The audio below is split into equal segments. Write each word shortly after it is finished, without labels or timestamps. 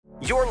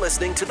You're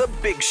listening to The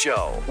Big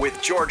Show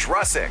with George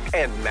Russick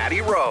and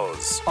Matty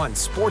Rose on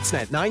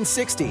Sportsnet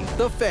 960,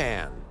 The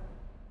Fan.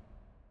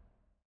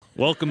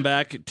 Welcome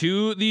back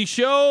to the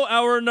show,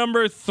 hour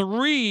number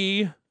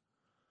 3.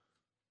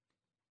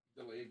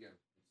 Delay again.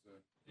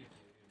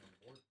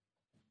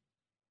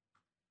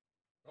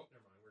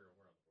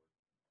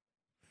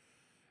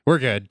 We're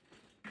good.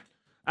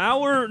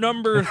 Hour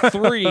number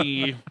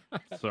 3.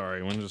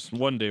 Sorry,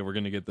 one day we're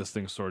going to get this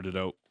thing sorted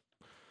out.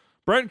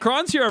 Brent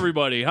Krahn's here,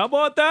 everybody. How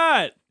about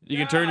that? You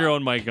can turn your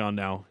own mic on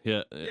now.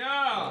 Yeah.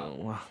 Yeah.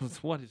 What's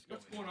going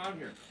on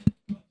here?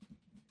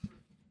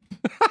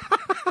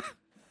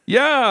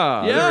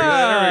 Yeah.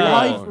 Yeah.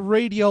 Live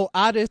radio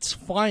at its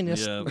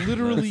finest. Yeah.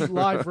 Literally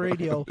live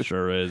radio.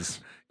 Sure is.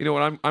 You know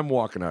what? I'm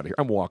walking out of here.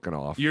 I'm walking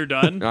off. You're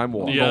done? I'm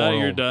walking. Yeah,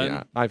 you're done.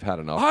 Yeah, I've had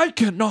enough. I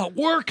cannot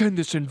work in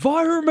this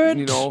environment.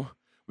 You know,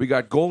 we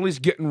got goalies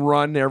getting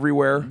run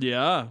everywhere,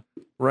 Yeah.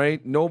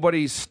 right?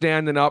 Nobody's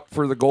standing up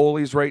for the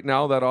goalies right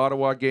now. That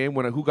Ottawa game,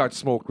 who got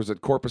smoked? Was it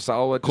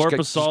Korpisalo?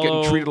 Just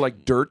getting treated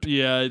like dirt.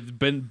 Yeah,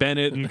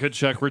 Bennett and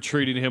Kachuk were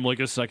treating him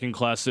like a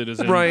second-class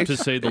citizen, Right. to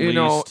say the you least.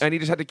 know, and he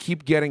just had to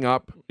keep getting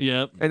up.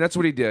 Yep. And that's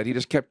what he did. He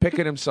just kept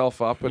picking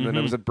himself up, and then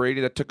it was at Brady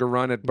that took a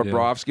run at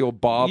Bobrovsky,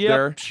 old Bob Yep,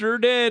 there. sure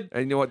did.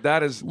 And you know what?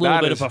 That is A little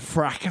that bit is- of a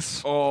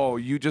fracas. Oh,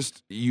 you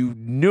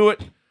knew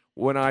it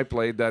when I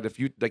played that if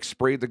you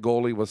sprayed the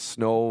goalie with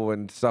snow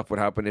and stuff would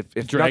happen.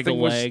 If Drag nothing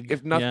a leg. was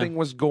if nothing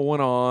was going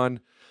on,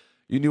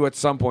 you knew at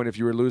some point if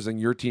you were losing,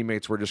 your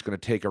teammates were just going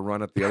to take a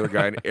run at the other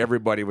guy, and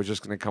everybody was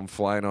just going to come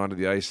flying onto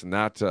the ice. And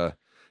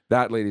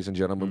that, ladies and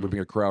gentlemen, would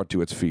bring a crowd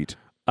to its feet.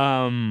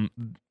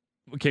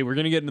 Okay, we're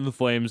going to get into the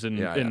Flames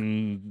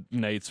and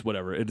Knights,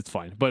 whatever. It's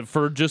fine. But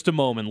for just a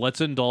moment, let's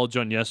indulge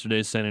on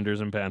yesterday's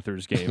Senators and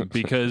Panthers game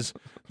because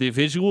the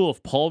visual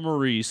of Paul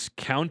Maurice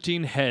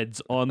counting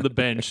heads on the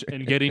bench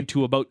and getting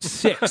to about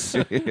 6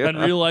 and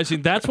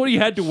realizing that's what he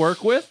had to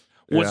work with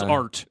was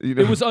art. You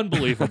know- It was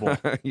unbelievable.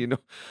 You know,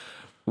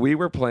 we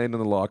were playing in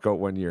the lockout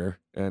one year,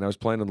 and I was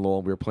playing in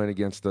Lowell. We were playing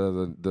against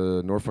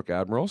the Norfolk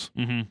Admirals.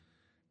 Mm-hmm.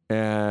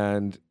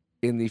 And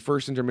in the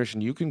first intermission,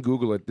 you can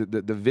Google it.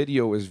 The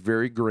video is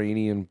very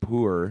grainy and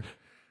poor,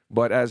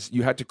 but as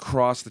you had to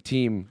cross the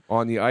team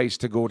on the ice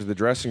to go to the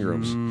dressing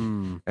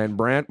rooms, and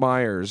Brant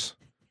Myers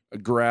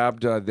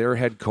grabbed their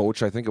head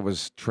coach, I think it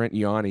was Trent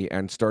Yanni,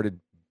 and started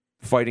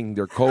fighting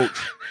their coach.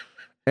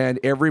 And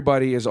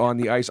everybody is on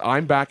the ice.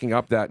 I'm backing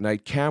up that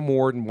night. Cam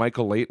Ward and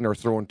Michael Layton are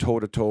throwing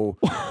toe-to-toe.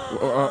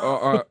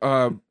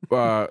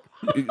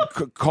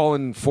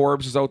 Colin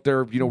Forbes is out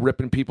there,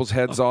 ripping people's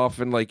heads off.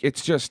 And,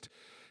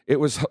 it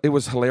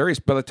was hilarious.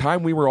 By the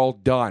time we were all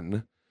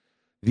done,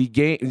 the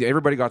game,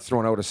 everybody got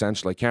thrown out,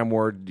 essentially. Cam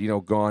Ward,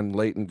 gone.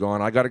 Layton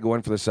gone. I got to go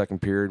in for the second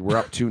period. We're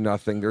up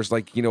 2-0.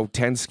 There's,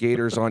 10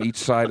 skaters on each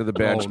side of the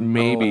bench,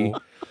 maybe.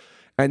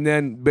 And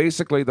then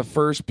basically the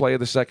first play of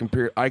the second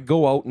period, I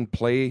go out and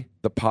play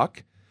the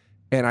puck,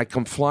 and I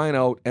come flying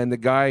out, and the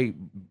guy,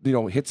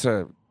 hits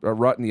a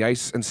rut in the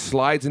ice and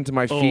slides into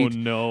my feet. Oh,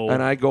 no.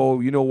 And I go,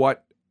 you know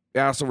what?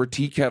 Ass over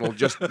tea kettle,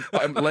 just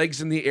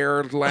legs in the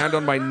air, land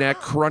on my neck,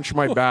 crunch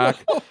my back.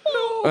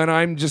 And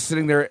I'm just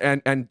sitting there,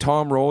 and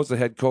Tom Rose, the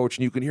head coach,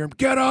 and you can hear him,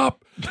 get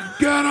up,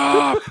 get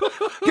up,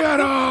 get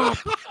up.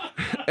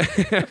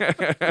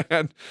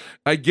 And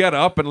I get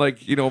up, and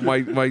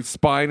my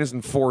spine is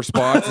in 4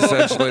 spots,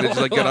 essentially. And I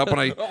just get up, and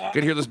I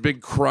can hear this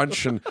big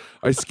crunch, and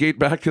I skate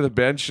back to the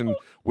bench, and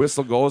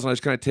whistle goes, and I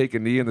just kind of take a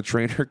knee, and the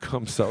trainer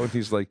comes out, and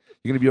he's like,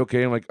 "You gonna be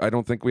okay?" I'm like, "I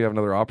don't think we have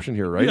another option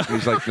here, right?" And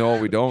he's like, "No,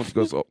 we don't." He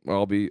goes, "Oh,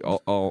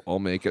 I'll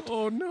make it."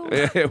 Oh, no.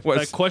 It was,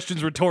 That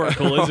question's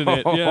rhetorical, isn't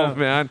it? Yeah. Oh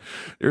man,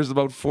 there's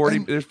about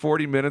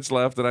 40 minutes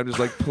left, and I'm just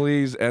like,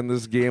 please end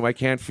this game. I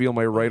can't feel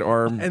my right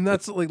arm. And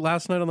that's like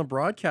last night on the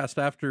broadcast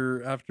after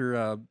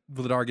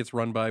Vladar gets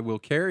run by Will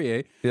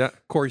Carrier. Yeah,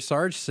 Corey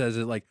Sarge says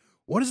it like,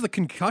 "What is the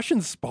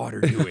concussion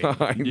spotter doing?"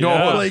 I know.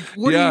 Yeah. Like,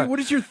 what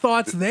is your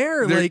thoughts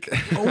there? Like,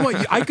 oh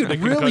my, I could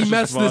really concussion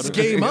mess this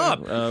spotter. game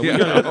up.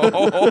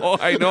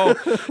 I know.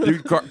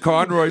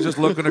 Conroy's just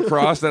looking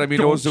across that. He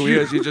knows who he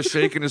is. He's just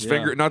shaking his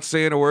finger, not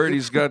saying a word.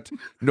 He's got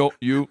no.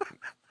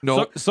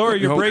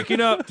 Sorry, you're No.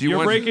 breaking up. Do you You're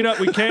want- breaking up.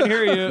 We can't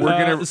hear you.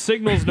 The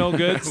signal's no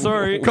good.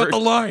 Sorry. Cut the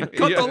line.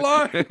 Cut the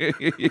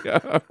line.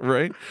 Yeah,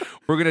 right.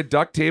 We're gonna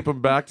duct tape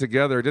them back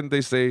together. Didn't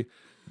they say?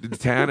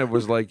 Tana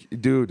was like,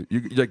 dude, you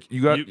got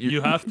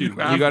You have to. you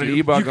got an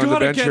e-bug on the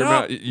bench here,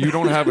 Matt. You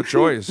don't have a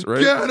choice,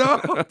 right? Get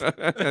up.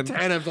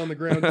 Tanev's on the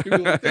ground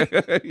too.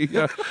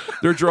 Yeah,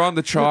 they're drawing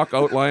the chalk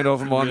outline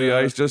of him on the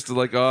ice just to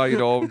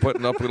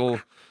putting up little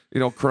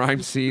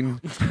crime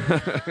scene.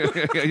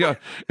 yeah.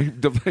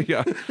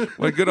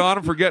 Well, good on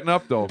him for getting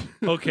up though.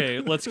 Okay,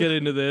 let's get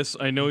into this.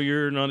 I know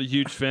you're not a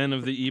huge fan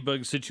of the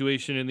e-bug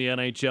situation in the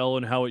NHL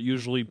and how it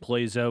usually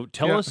plays out.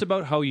 Tell us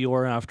about how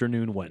your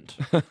afternoon went.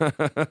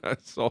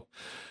 So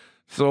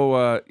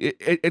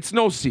it's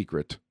no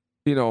secret,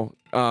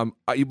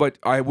 but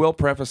I will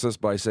preface this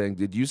by saying,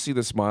 did you see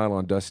the smile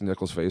on Dusty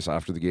Nichols' face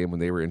after the game when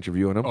they were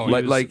interviewing him? Oh, he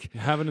was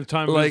having the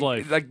time of his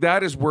life. Like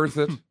that is worth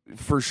it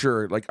for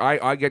sure. Like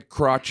I get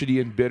crotchety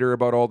and bitter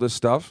about all this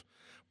stuff,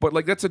 But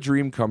like that's a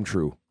dream come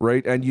true,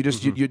 right? And you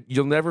just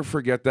you'll never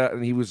forget that.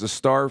 And he was a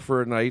star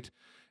for a night,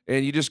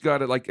 and you just got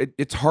to like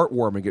it's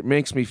heartwarming. It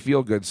makes me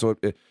feel good. So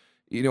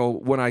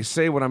when I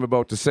say what I'm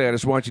about to say, I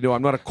just want you to know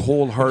I'm not a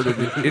cold-hearted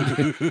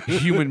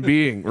human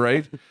being,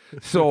 right?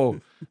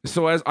 So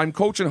as I'm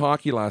coaching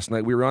hockey last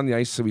night, we were on the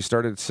ice, so we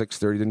started at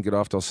 6:30, didn't get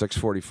off till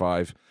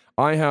 6:45.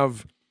 I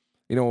have,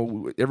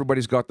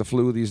 everybody's got the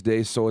flu these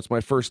days, so it's my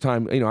first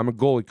time. I'm a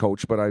goalie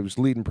coach, but I was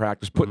leading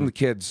practice, putting the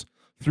kids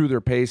through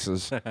their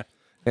paces,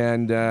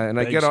 and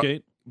I get up.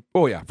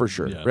 Oh yeah, for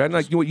sure. Yeah, and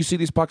like you see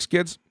these pucks,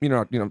 kids.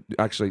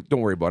 Actually,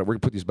 don't worry about it. We're gonna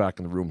put these back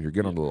in the room here.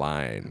 Get on the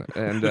line,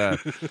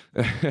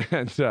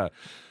 and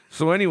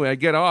so anyway, I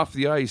get off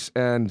the ice,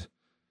 and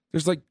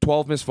there's like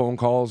 12 missed phone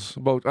calls.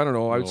 About I don't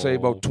know. I would say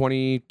about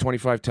 20,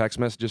 25 text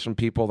messages from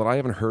people that I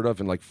haven't heard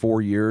of in like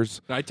 4 years.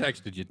 I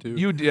texted you too.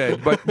 You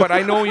did, but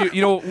I know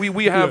you.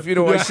 We have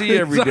I see you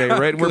every day,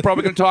 right? And we're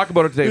probably gonna talk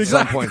about it today at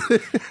some point.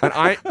 And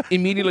I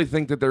immediately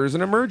think that there is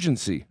an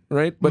emergency,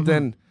 right? But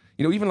then.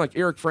 Even like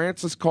Eric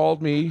Francis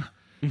called me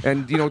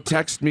and,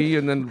 text me,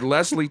 and then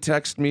Leslie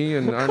texted me,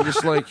 and I'm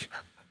just like,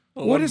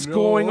 what is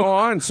going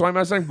on? So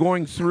as I'm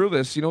going through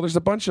this, there's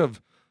a bunch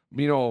of,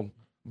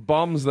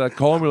 bums that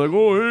call me like,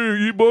 oh,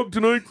 hey, E-Bug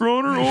tonight,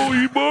 Croner? Oh,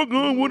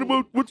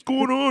 E-Bug, what's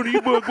going on?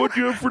 E-Bug, what'd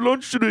you have for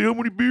lunch today? How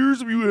many beers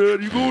have you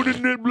had? You going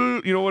in that,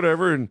 blah,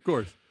 whatever. And of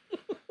course.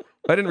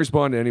 I didn't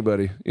respond to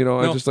anybody.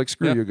 I'm just like,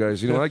 screw you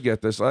guys. I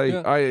get this.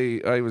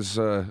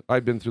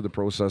 I've been through the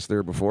process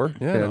there before.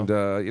 Yeah, and,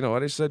 and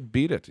I said,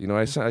 beat it.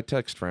 I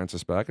text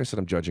Francis back. I said,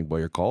 I'm judging by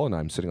your call, and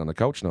I'm sitting on the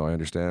couch now. I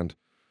understand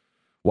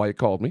why you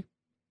called me.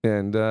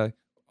 And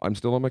I'm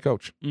still on my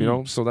couch,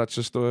 so that's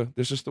just the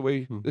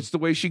way, it's the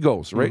way she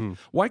goes, right?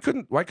 Why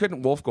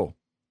couldn't Wolf go?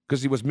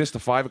 Because he was missed a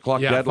 5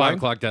 o'clock deadline? 5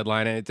 o'clock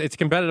deadline. And it's a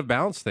competitive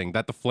balance thing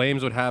that the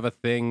Flames would have a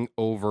thing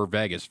over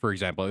Vegas, for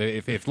example.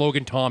 If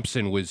Logan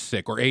Thompson was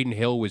sick or Aiden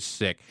Hill was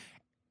sick,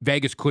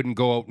 Vegas couldn't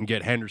go out and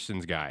get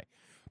Henderson's guy.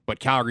 But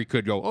Calgary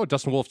could go, oh,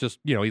 Dustin Wolf just,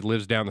 he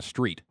lives down the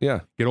street. Yeah.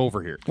 Get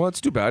over here. Well,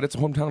 it's too bad. It's a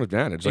hometown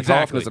advantage. Like, exactly.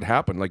 How often does it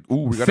happen? Like,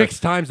 ooh, we got 6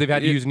 times they've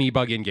had to use an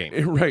E-Bug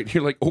in-game. Right.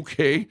 You're like,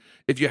 okay,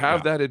 if you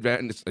have that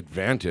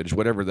advantage,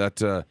 whatever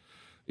that,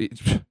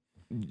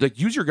 like,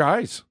 use your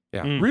guys.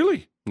 Yeah.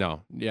 Really?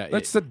 No, yeah,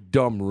 that's a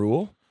dumb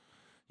rule.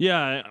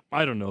 Yeah,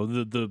 I don't know.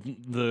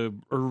 The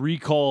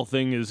recall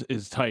thing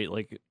is tight.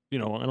 Like, I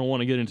don't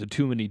want to get into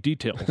too many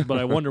details, but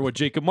I wonder what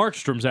Jacob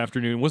Markstrom's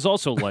afternoon was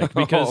also like,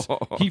 because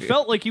he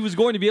felt like he was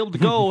going to be able to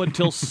go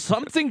until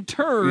something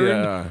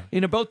turned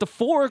in about the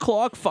 4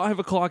 o'clock, 5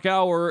 o'clock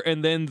hour,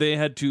 and then they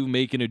had to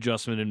make an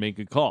adjustment and make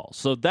a call.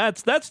 So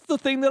that's the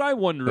thing that I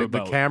wonder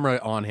about. The camera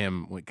on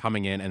him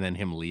coming in and then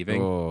him leaving,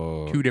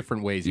 2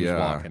 different ways he was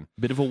walking.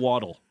 Bit of a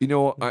waddle.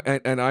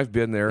 And I've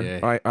been there.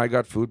 Yeah. I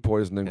got food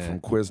poisoning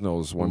from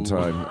Quiznos one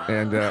time,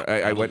 and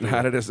I went and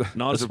had it as a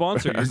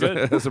sponsor. You're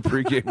good. As a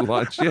pregame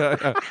lunch. Yeah.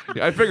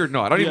 I figured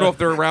not. I don't even know if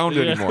they're around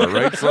anymore,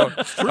 right? So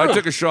I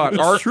took a shot.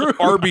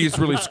 Arby's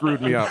really screwed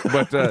me up.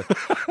 But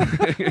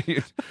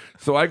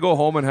so I go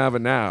home and have a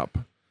nap,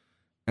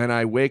 and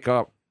I wake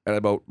up at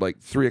about like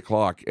 3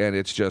 o'clock, and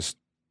it's just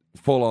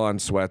full on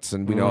sweats.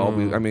 And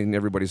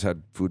everybody's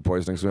had food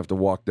poisoning, so we have to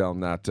walk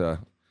down that.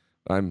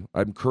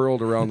 I'm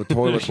curled around the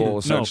toilet bowl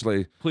essentially.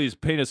 No, please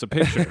paint us a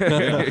picture.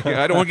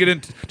 I don't want to get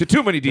into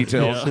too many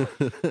details.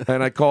 Yeah.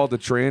 And I called the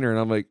trainer and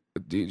I'm like,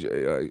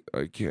 DJ,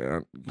 I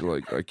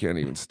can't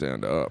even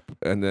stand up.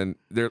 And then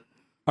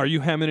are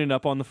you hemming it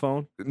up on the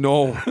phone?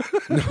 No,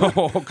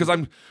 because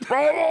I'm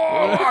coming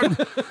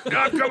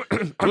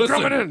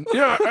in.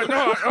 Yeah,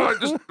 no,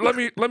 just let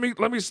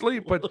me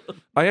sleep. But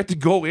I had to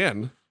go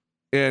in,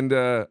 and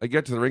I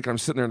get to the rink. And I'm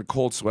sitting there in the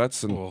cold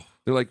sweats, and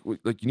they're like,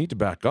 you need to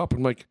back up.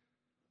 I'm like,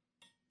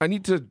 I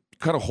need to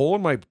cut a hole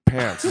in my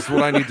pants. Is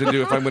what I need to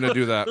do if I'm going to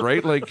do that,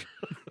 right? Like,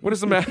 what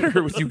is the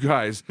matter with you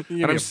guys?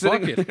 And I'm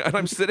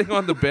sitting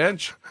on the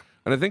bench,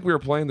 and I think we were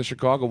playing the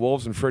Chicago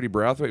Wolves, and Freddie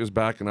Brathwaite was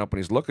backing up, and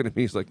he's looking at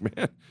me. He's like,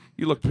 "Man,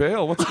 you look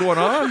pale. What's going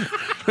on?"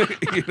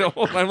 And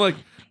I'm like,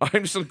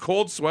 I'm just in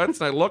cold sweats,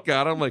 and I look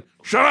at him. I'm like,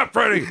 "Shut up,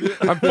 Freddie!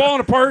 I'm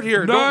falling apart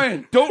here.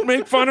 Don't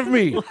make fun of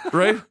me."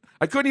 Right?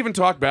 I couldn't even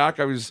talk back.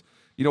 I was,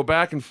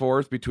 back and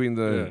forth between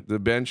the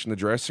bench and the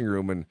dressing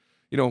room, and.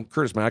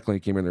 Curtis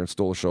McElhinney came in there and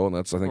stole a show, and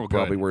that's, I think,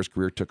 probably where his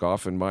career took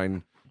off, and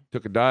mine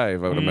took a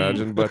dive, I would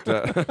imagine. But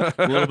a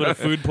little bit of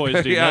food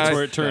poisoning. That's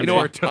where it turned.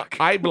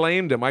 I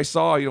blamed him. I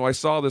saw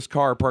this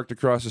car parked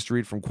across the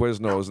street from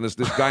Quiznos, and this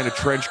guy in a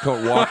trench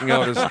coat walking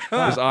out his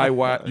eye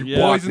walked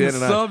in,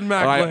 and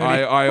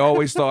I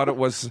always thought it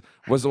was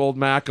old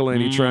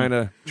McElhinney trying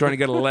to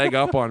get a leg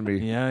up on me.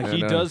 Yeah,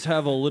 he does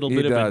have a little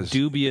bit of a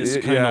dubious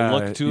kind of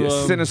look to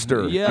him.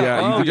 Sinister.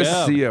 Yeah, you can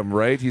just see him,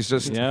 right? He's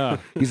just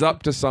he's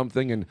up to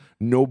something, and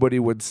nobody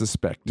would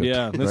suspect it.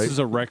 Yeah, this is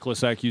a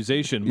reckless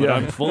accusation, but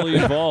I'm fully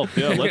involved.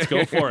 Yeah, let's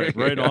go for it.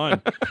 Right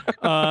on.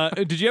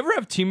 Did you ever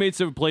have teammates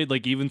that played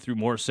like even through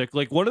more sick?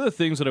 Like one of the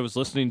things that I was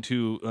listening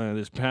to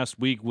this past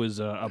week was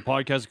a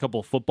podcast, a couple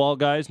of football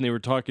guys, and they were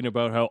talking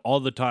about how all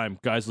the time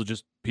guys will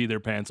just pee their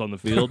pants on the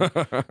field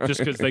just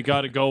because they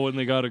got to go when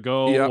they got to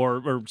go,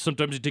 or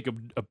sometimes you take a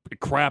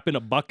crap in a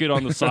bucket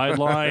on the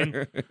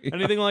sideline.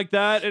 Anything like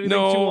that? Anything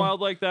too wild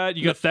like that?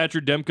 You got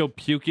Thatcher Demko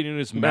puking in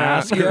his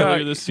mask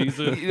earlier this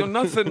season.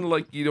 Nothing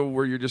like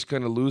where you're just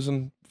kind of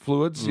losing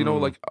fluids.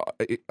 Like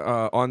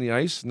on the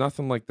ice,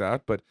 nothing like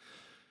that. But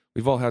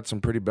we've all had some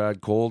pretty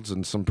bad colds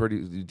and some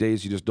pretty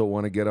days you just don't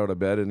want to get out of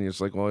bed, and it's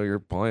like, well, you're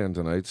playing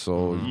tonight,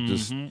 so when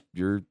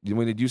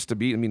it used to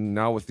be. I mean,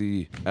 now with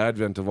the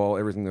advent of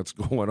everything that's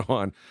going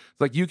on,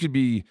 it's like you could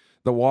be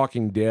the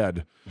Walking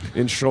Dead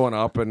in showing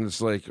up, and it's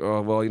like,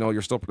 oh well,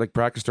 you're still like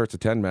practice starts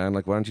at 10, man.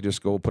 Like, why don't you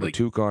just go put a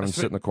toque on and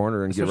sit in the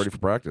corner and get ready for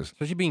practice?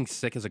 Especially being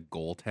sick as a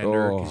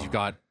goaltender because you've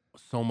got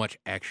so much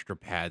extra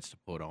pads to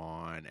put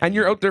on, and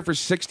you're out there for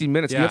 60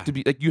 minutes. Yeah. You have to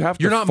be like, you have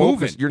to. You're not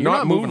focus. moving. You're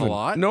not moving a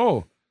lot.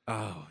 No.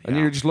 Oh, yeah. And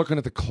you're just looking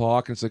at the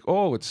clock, and it's like,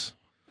 oh, it's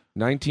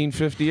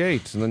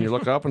 1958, and then you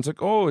look up, and it's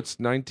like, oh, it's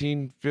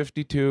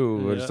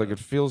 1952. It's like it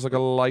feels like a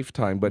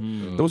lifetime. But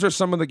those are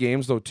some of the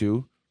games, though,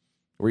 too,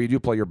 where you do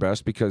play your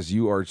best because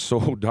you are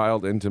so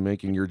dialed into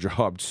making your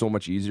job so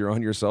much easier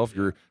on yourself.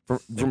 You're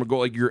from a goal,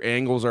 like your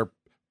angles are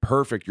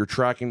perfect. You're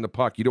tracking the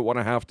puck. You don't want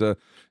to have to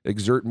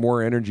exert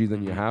more energy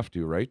than you have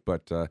to, right?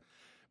 But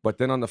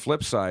then on the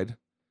flip side,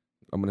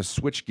 I'm going to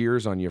switch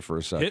gears on you for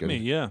a second. Hit me,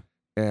 yeah.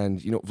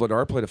 And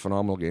Vladar played a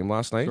phenomenal game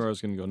last night. Sure, I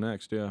was going to go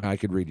next. Yeah, I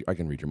can read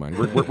your mind.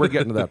 We're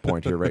getting to that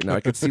point here right now.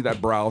 I could see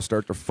that brow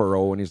start to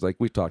furrow, and he's like,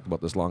 "We've talked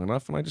about this long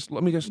enough." And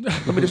let me just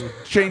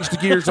change the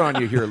gears on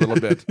you here a little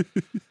bit.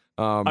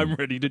 I'm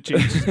ready to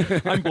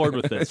change. I'm bored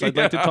with this. I'd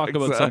like to talk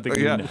about something.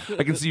 Yeah,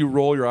 I can see you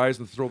roll your eyes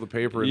and throw the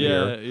paper in the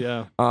air.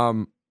 Yeah.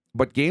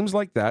 But games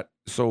like that.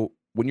 So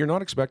when you're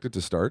not expected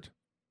to start,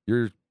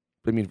 the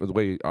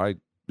way I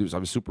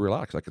was super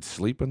relaxed. I could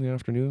sleep in the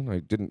afternoon.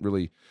 I didn't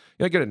really,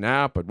 I get a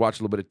nap. I'd watch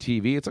a little bit of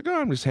TV. It's like,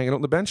 oh, I'm just hanging out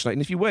on the bench tonight.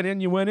 And if you went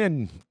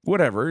in,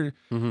 whatever.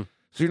 Mm-hmm.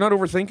 So you're not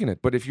overthinking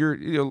it. But if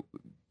you're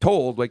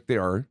told like they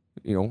are,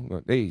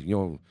 hey,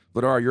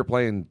 Vladar, you're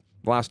playing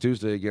last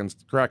Tuesday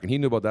against Krahn. He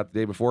knew about that the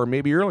day before,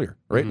 maybe earlier,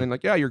 right? Mm-hmm. And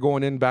then like, you're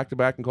going in back to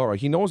back in Colorado.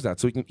 He knows that,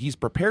 so he's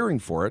preparing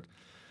for it.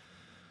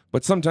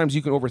 But sometimes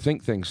you can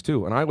overthink things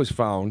too. And I always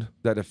found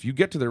that if you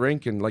get to the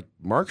rink and like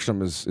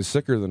Markstrom is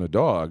sicker than a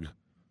dog.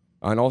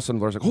 And all of a sudden,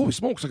 Vlar's like, holy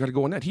smokes, I got to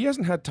go in net. He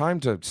hasn't had time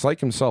to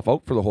psych himself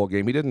out for the whole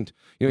game. He didn't,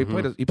 he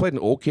played an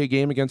okay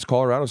game against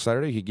Colorado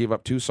Saturday. He gave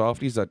up 2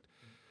 softies that,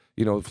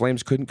 the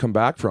Flames couldn't come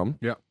back from.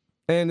 Yeah.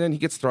 And then he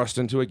gets thrust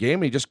into a game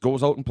and he just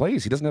goes out and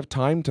plays. He doesn't have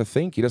time to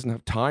think. He doesn't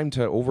have time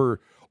to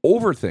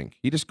overthink.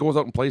 He just goes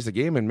out and plays the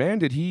game. And man,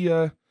 did he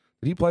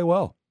play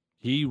well.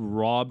 He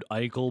robbed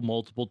Eichel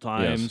multiple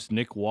times, yes.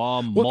 Nick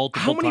Waugh multiple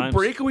times. How many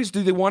breakaways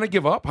do they want to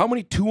give up? How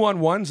many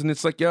 2-on-1s? And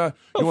it's like, 4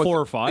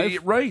 or 5.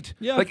 Right.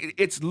 Yeah. Like,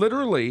 it's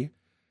literally,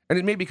 and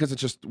it may be because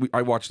it's just,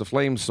 I watch the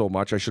Flames so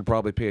much, I should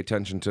probably pay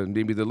attention to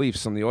maybe the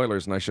Leafs and the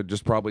Oilers, and I should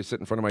just probably sit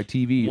in front of my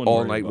TV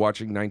all night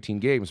watching 19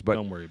 games. But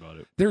don't worry about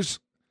it.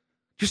 There's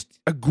just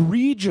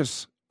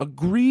egregious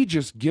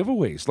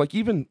giveaways. Like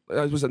even,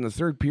 I was in the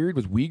third period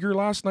with Uyghur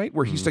last night,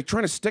 where he's like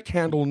trying to stick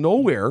handle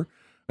nowhere,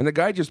 and the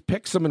guy just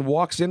picks him and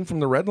walks in from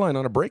the red line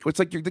on a break. It's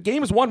like the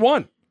game is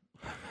 1-1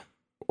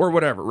 or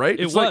whatever, right?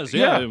 It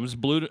was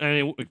blue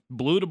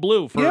to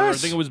blue for I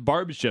think it was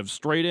Barbashev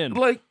straight in.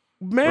 Like,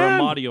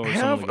 man, or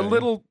have a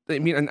little. I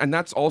mean, and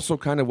that's also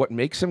kind of what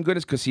makes him good,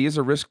 is because he is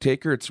a risk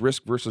taker. It's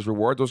risk versus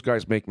reward. Those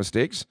guys make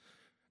mistakes,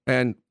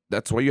 and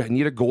that's why you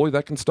need a goalie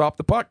that can stop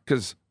the puck.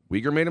 Because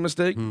Uyghur made a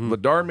mistake,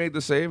 Vladar made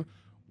the save.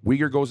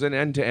 Uyghur goes in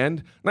end to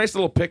end. Nice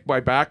little pick by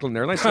Backlund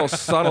there. Nice little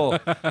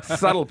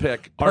subtle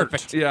pick.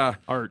 Perfect. Yeah.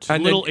 Art.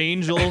 And little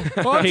angel halo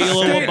above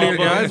him.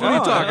 Guys, what are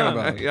you talking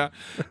about? Yeah.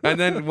 And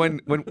then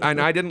when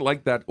and I didn't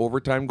like that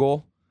overtime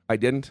goal. I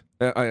didn't.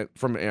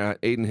 From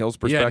Aiden Hill's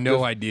perspective. Yeah,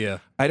 no idea.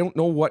 I don't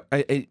know what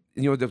the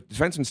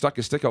defenseman stuck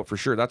his stick out for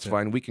sure. That's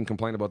fine. We can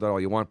complain about that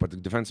all you want, but the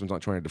defenseman's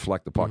not trying to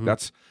deflect the puck.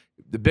 That's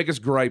the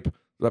biggest gripe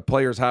that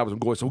players have is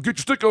going, so get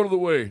your stick out of the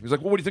way. He's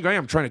like, well, what do you think I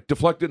am? Trying to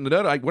deflect it in the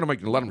net? What am I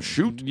going to let him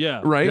shoot? Yeah.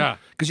 Right? Yeah.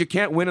 Because you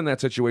can't win in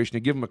that situation. You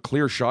give him a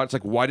clear shot. It's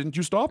like, why didn't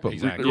you stop him?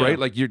 Exactly. Right? Yeah.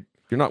 Like, you're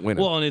not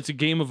winning. Well, and it's a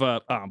game of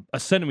a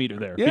centimeter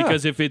there. Yeah.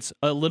 Because if it's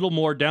a little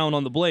more down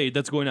on the blade,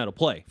 that's going out of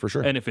play. For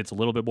sure. And if it's a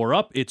little bit more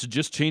up, it's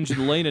just changing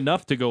the lane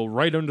enough to go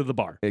right under the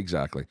bar.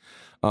 Exactly.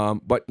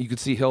 But you could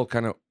see Hill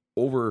kind of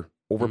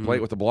overplay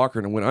it with the blocker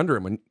and went under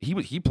him, and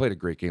he played a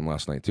great game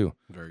last night too.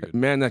 Very good.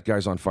 Man, that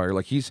guy's on fire.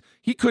 Like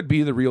he could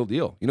be the real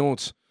deal.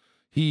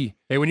 Hey,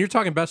 when you're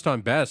talking best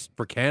on best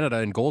for Canada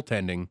in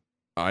goaltending,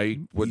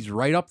 he's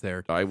right up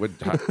there. I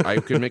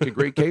could make a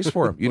great case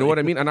for him. You know what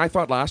I mean? And I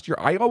thought last year,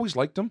 I always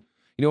liked him.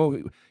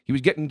 He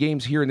was getting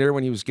games here and there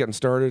when he was getting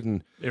started,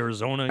 and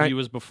Arizona he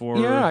was before.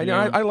 Yeah,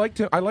 I liked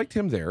him. I liked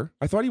him there.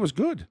 I thought he was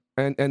good.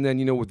 And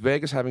then with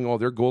Vegas having all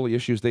their goalie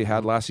issues they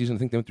had last season, I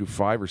think they went through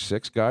 5 or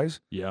 6 guys.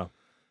 Yeah.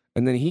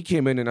 And then he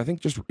came in and I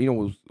think just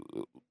was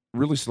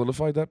really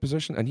solidified that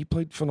position, and he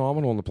played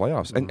phenomenal in the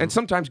playoffs. And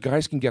sometimes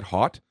guys can get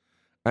hot,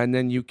 and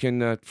then you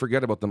can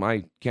forget about them.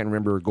 I can't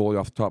remember a goalie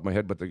off the top of my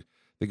head, but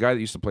the guy that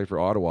used to play for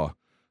Ottawa,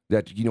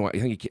 that I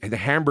think the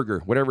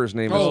Hamburger, whatever his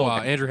name is.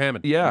 Andrew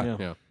Hammond.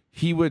 Yeah.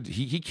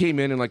 he came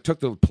in and like took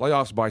the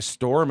playoffs by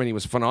storm, and he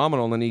was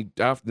phenomenal. And then he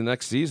after the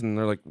next season,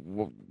 they're like,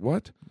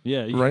 what?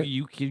 Yeah, right?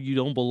 you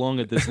don't belong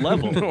at this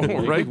level. No,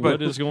 Like, right?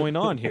 What is going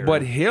on here?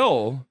 But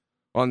Hill,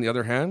 on the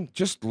other hand,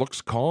 just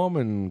looks calm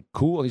and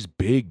cool. He's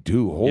big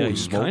too. Holy he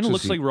smokes! kind of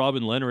looks like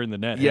Robin Leonard in the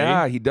net.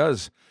 Yeah, hey? he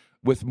does.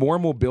 With more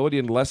mobility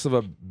and less of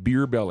a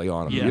beer belly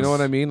on him. Yes. You know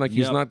what I mean? Like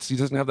he Yep.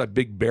 doesn't have that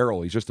big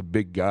barrel. He's just a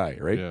big guy,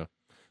 right? Yeah.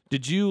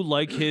 Did you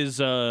like his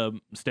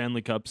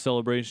Stanley Cup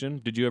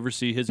celebration? Did you ever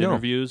see his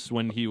interviews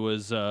when he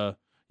was?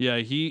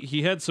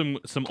 He had some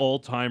all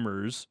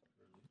timers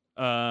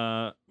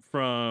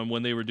from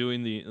when they were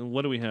doing the.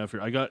 What do we have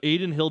here? I got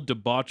Aiden Hill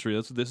debauchery.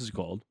 That's what this is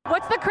called.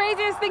 What's the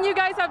craziest thing you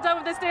guys have done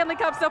with the Stanley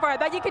Cup so far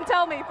that you can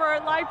tell me for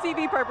live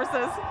TV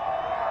purposes?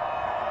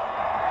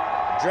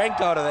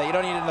 Drink out of it. You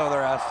don't need to know the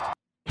rest.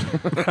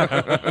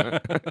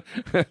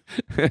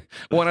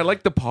 Well, and I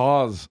like the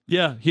pause.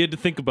 Yeah, he had to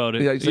think about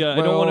it. Yeah, he's like, I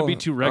don't want to well, be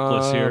too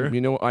reckless here. You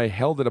know, I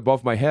held it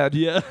above my head.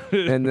 Yeah,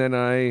 And then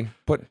I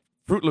put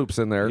Fruit Loops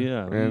in there.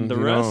 Yeah, And the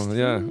you rest? know,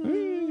 yeah.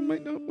 You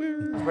might not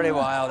wear. It's pretty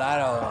wild. I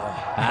don't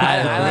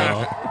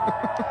know.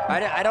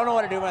 I don't know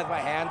what to do with my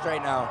hands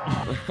right now.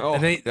 Oh,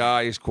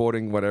 he's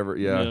quoting whatever.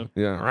 Yeah.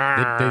 They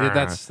did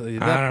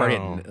that party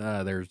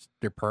at,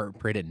 their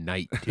parade at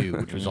night too,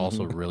 which was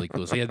also really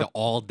cool. So he had the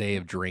all day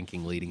of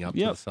drinking leading up to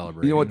the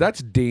celebration. You know what?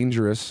 That's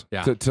dangerous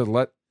to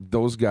let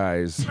those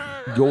guys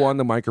go on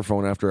the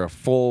microphone after a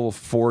full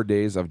 4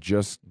 days of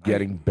just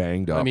getting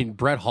banged up. I mean,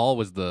 Brett Hall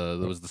was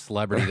the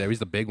celebrity there. He's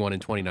the big one in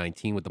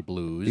 2019 with the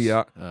Blues.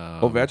 Yeah.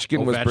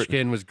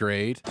 Ovechkin was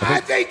great.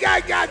 I think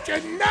I got your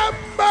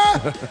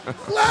number,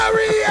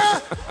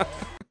 Gloria.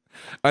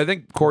 I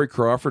think Corey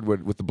Crawford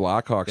with the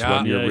Blackhawks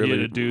one year he had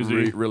a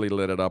doozy. really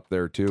lit it up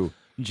there too.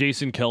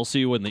 Jason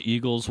Kelsey when the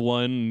Eagles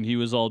won, he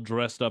was all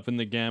dressed up in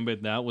the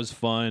gambit. That was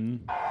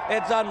fun.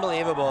 It's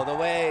unbelievable. The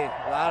way,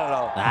 I don't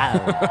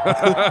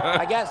know.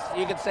 I guess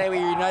you could say we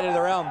united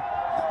the realm.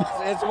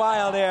 It's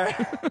wild here.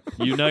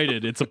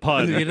 United. It's a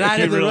pun.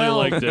 United He the really realm.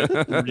 liked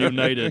it.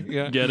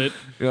 United. Get it?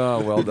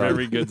 Oh, well done.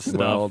 Very good stuff.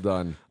 Well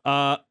done.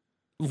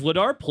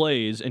 Vladar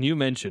plays, and you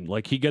mentioned,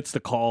 like, he gets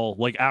the call,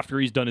 like, after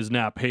he's done his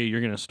nap, hey,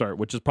 you're going to start,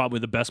 which is probably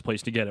the best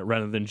place to get it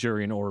rather than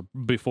during or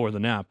before the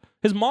nap.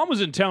 His mom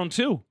was in town,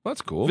 too.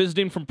 That's cool.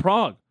 Visiting from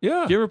Prague.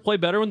 Yeah. Do you ever play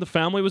better when the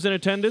family was in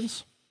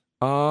attendance?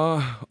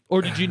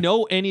 Or did you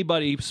know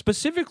anybody,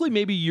 specifically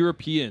maybe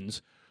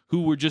Europeans,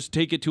 who would just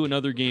take it to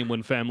another game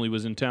when family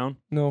was in town?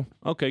 No.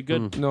 Okay,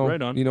 good. No.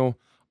 Right on. You know,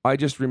 I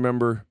just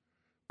remember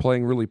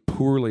playing really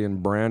poorly in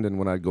Brandon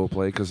when I'd go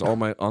play because all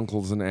my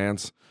uncles and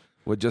aunts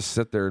would just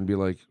sit there and be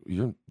like,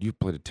 you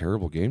played a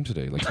terrible game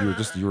today. Like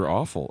you were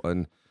awful.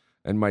 And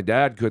my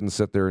dad couldn't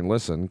sit there and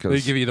listen because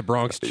They give you the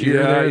Bronx cheer.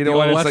 yeah, there, you know the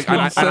what? old It's like,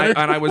 Westfield Center.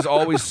 and I was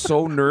always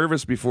so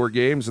nervous before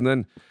games. And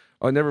then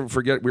I'll never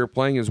forget we were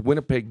playing his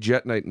Winnipeg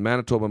Jet Night in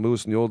Manitoba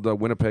Moose in the old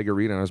Winnipeg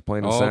Arena. I was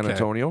playing in San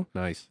Antonio.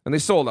 Nice. And they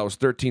sold out. It was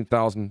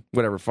 13,000,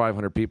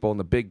 500 people, and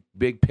the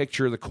big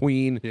picture of the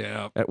Queen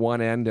at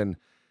one end. And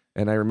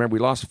I remember we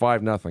lost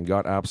 5-0,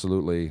 got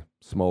absolutely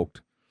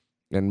smoked.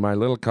 And my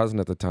little cousin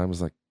at the time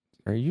was like,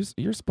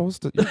 you're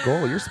supposed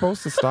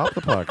to stop the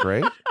puck,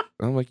 right? And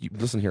I'm like,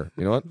 listen here,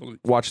 you know what?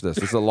 Watch this.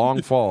 It's a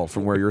long fall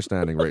from where you're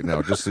standing right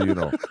now, just so you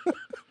know.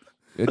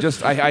 It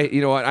just,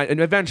 and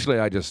eventually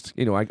I just,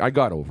 I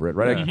got over it,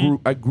 right? Yeah.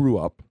 I grew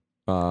up.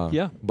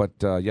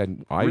 But I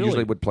Really?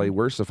 usually would play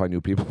worse if I knew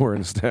people were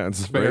in the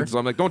stands. Fair. Right? So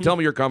I'm like, don't tell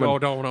me you're coming. No,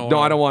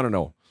 I don't want to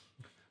know.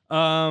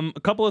 A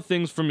couple of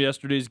things from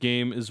yesterday's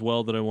game as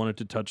well that I wanted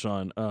to touch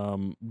on.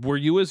 Were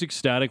you as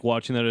ecstatic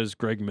watching that as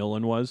Greg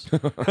Millen was?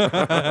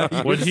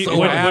 when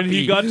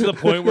he got to the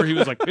point where he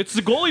was like, "It's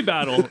the goalie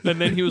battle,"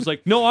 and then he was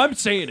like, "No, I'm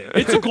saying it.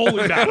 It's a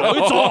goalie battle.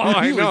 It's on."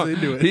 I know.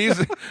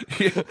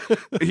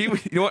 He you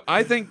know what?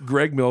 I think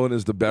Greg Millen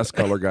is the best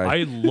color guy.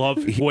 I love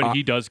when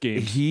he does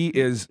games. He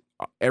is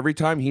every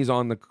time he's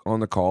on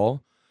the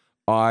call,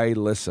 I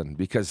listen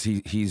because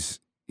he's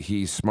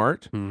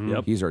smart.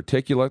 Yep. He's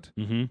articulate.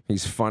 Mm-hmm.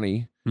 He's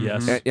funny.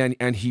 Yes.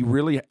 And he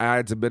really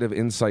adds a bit of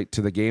insight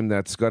to the game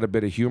that's got a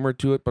bit of humor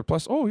to it. But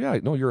plus, you're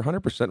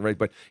 100% right.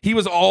 But he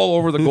was all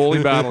over the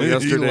goalie battle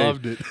yesterday. He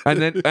loved it.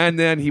 And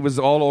then he was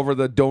all over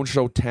the don't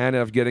show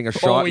Tanev getting a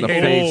shot in the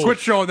face. Quit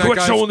showing that. Quit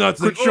guys. showing that.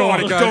 Quit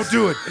showing it, guys. Don't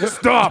do it.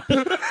 Stop.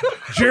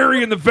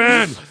 Jerry in the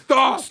van.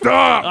 Stop.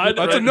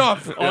 That's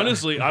enough.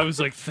 Honestly, I was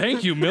like,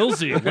 "Thank you,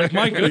 Millsy." Like,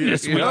 my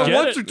goodness, we get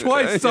once it. or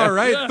twice, it's all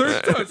right. Yeah.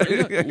 Third time,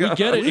 We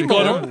get it. It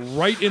got him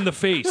right in the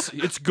face.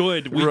 It's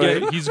good. We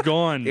get it. He's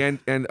gone.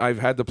 And I've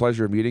had the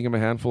pleasure of meeting him a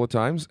handful of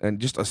times, and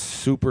just a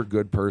super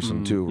good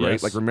person too, right?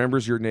 yes. Like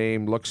remembers your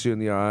name, looks you in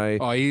the eye.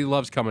 Oh, he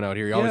loves coming out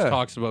here. He always Yeah.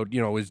 talks about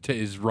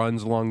his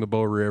runs along the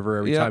Bow River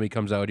every time he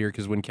comes out here.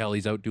 Because when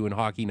Kelly's out doing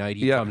hockey night,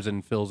 he comes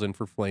and fills in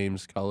for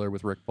Flames color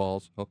with Rick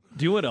Ball. So.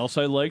 Do you know what else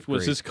I liked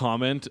was Great. his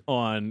comment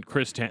on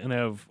Chris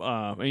Tanev,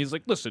 and he's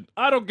like, "Listen,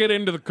 I don't get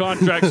into the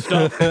contract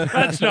stuff.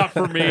 That's not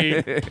for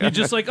me." He's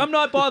just like, "I'm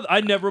not bothered. I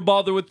never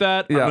bother with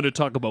that. I'm Yeah. going to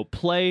talk about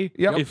play.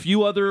 Yep. If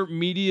you other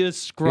media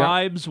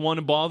scribes want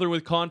to bother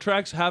with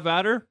contracts, have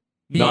at her.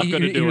 Not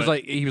going to do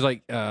he was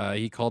it."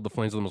 he called the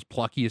Flames the most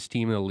pluckiest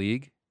team in the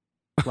league.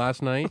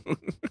 last night?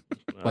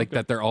 Like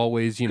that they're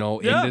always,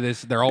 into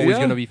this. They're always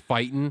going to be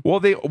fighting. Well,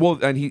 they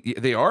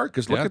are,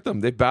 because look at them.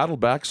 They battled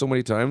back so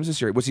many times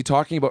this year. Was he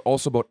talking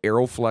also about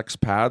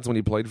Aeroflex pads when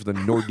he played for the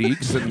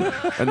Nordiques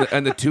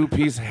and the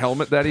 2-piece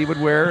helmet that he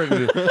would wear?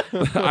 And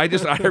I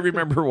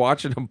remember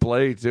watching him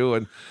play too,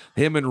 and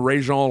him and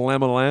Réjean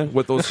Lemelin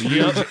with those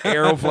huge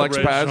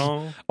Aeroflex pads.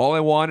 All I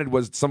wanted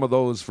was some of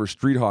those for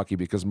street hockey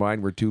because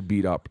mine were too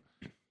beat up.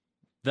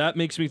 That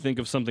makes me think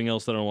of something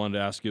else that I wanted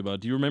to ask you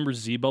about. Do you remember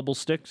Z-Bubble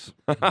sticks?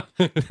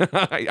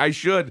 I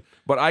should,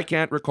 but I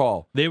can't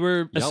recall. They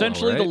were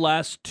essentially the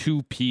last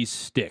 2-piece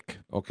stick.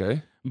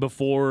 Okay.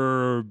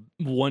 Before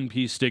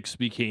 1-piece sticks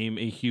became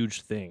a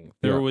huge thing.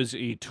 There was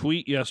a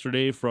tweet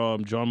yesterday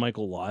from John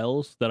Michael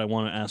Lyles that I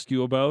want to ask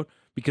you about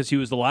because he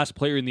was the last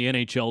player in the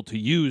NHL to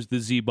use the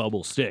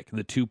Z-Bubble stick,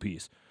 the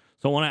 2-piece.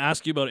 So I want to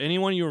ask you about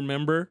anyone you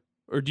remember,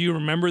 or do you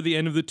remember the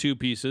end of the 2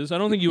 pieces? I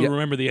don't think you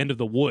remember the end of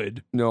the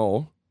wood.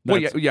 No. Well,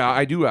 yeah,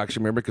 I do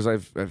actually remember because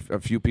I've a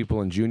few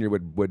people in junior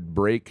would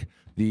break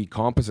the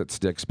composite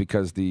sticks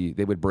because they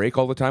would break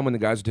all the time when the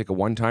guys would take a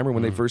one-timer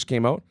when they first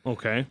came out.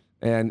 Okay.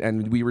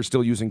 And we were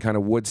still using kind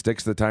of wood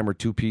sticks at the time, or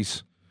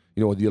 2-piece,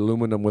 the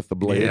aluminum with the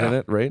blade in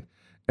it, right?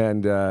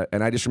 And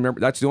I just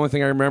remember, that's the only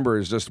thing I remember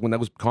is just when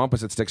those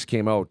composite sticks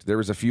came out, there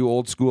was a few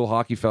old school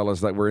hockey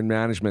fellas that were in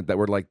management that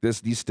were like,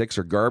 these sticks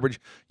are garbage.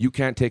 You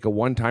can't take a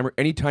one-timer.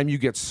 Anytime you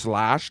get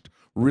slashed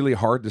really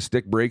hard, the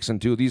stick breaks in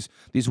two. These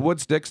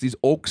wood sticks, these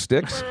oak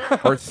sticks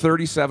are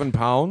 37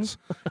 pounds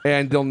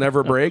and they'll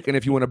never break. And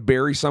if you want to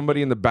bury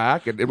somebody in the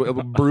back, it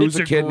will bruise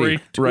a kidney,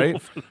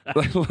 right?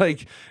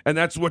 And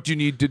that's what you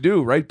need to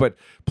do, right? But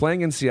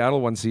playing in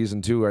Seattle one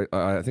season too,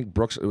 I think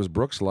it was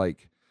Brooks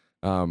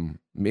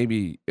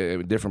maybe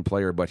a different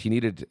player, but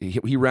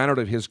he ran out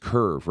of his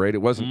curve, right?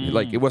 It wasn't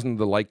it wasn't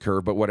the light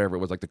curve, but whatever. It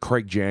was like the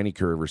Craig Janney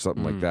curve or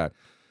something like that.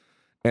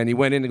 And he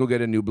went in to go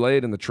get a new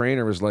blade, and the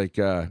trainer was like,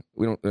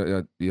 "We don't,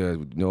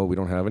 no, we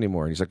don't have any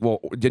more." And he's like, "Well,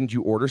 didn't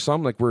you order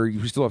some? Like,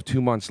 we still have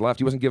 2 months left."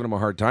 He wasn't giving him a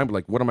hard time, but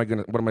like, what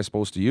am I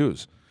supposed to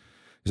use?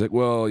 He's like,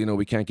 "Well,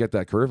 we can't get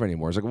that curve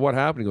anymore." He's like, "What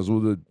happened?" He goes,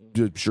 "Well,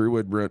 the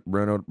Sherwood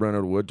ran out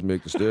of wood to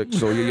make the stick."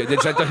 So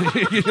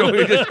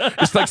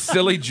it's like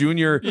silly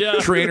junior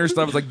trainer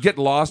stuff. It's like, get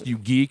lost, you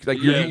geek!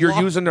 Like you're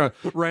using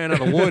ran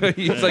out of wood.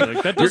 He's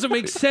like, that doesn't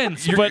make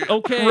sense, but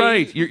okay,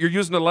 right? You're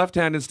using a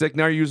left-handed stick.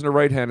 Now you're using a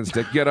right-handed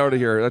stick. Get out of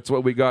here. That's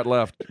what we got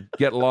left.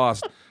 Get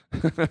lost.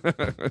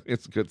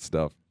 It's good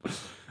stuff.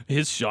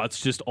 His shot's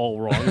just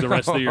all wrong the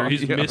rest of the year.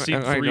 He's missing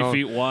 3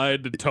 feet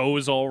wide. The toe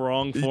is all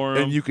wrong for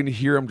him. And you can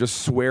hear him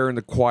just swear in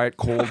the quiet,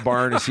 cold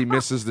barn as he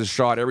misses the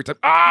shot every time.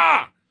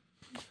 Ah!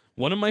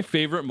 One of my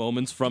favorite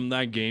moments from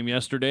that game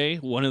yesterday,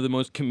 one of the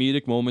most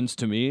comedic moments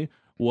to me,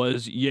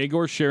 was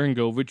Yegor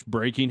Sharangovich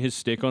breaking his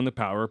stick on the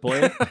power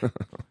play.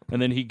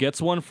 And then he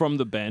gets one from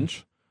the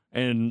bench,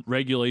 and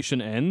regulation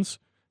ends,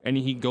 and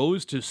he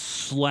goes to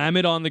slam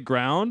it on the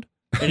ground.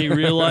 And he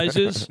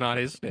realizes it's not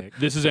his stick.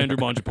 This is Andrew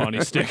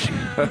Mangiapane's stick.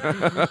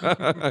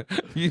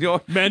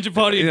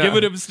 Mangiapane had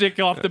given him a stick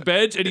off the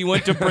bench, and he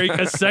went to break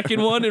a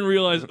second one and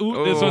realized,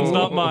 ooh, this one's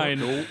not mine.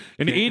 Nope.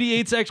 And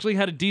 88's actually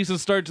had a decent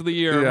start to the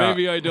year. Yeah.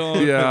 Maybe I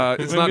don't. Yeah,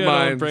 it's not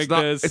mine.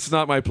 It's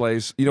not my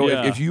place.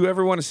 Yeah. If you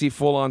ever want to see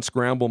full-on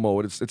scramble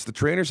mode, it's the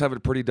trainers have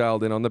it pretty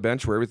dialed in on the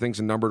bench where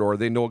everything's in numbered order.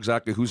 They know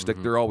exactly whose stick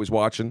they're always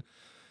watching.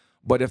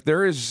 But if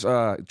there is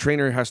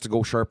trainer has to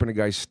go sharpen a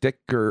guy's stick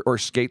or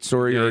skate,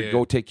 or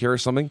go take care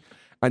of something,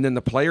 and then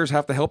the players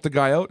have to help the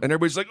guy out, and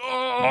everybody's like,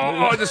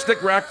 oh, the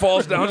stick rack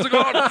falls down. It's like,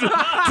 oh,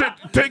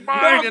 take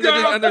mine.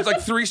 And there's like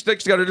 3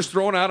 sticks that are just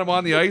thrown at him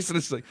on the ice, and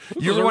it's like,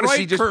 you want to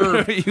see you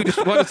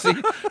just want to see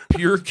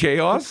pure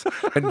chaos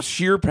and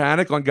sheer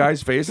panic on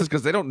guys' faces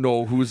because they don't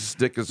know whose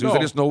stick is whose. They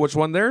just know which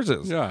one theirs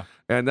is. Yeah.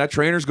 And that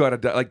trainer's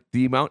got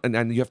the amount,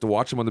 and you have to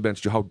watch them on the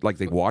bench, how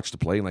they watch the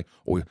play, and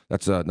oh,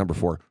 that's number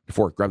 4.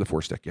 Grab the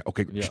 4 stick. Yeah,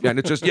 okay. Yeah. And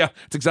it's just,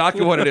 it's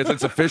exactly what it is.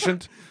 It's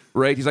efficient,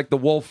 right? He's like the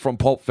wolf from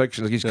Pulp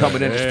Fiction. He's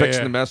coming in, just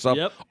fixing the mess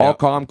up, all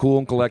calm, cool,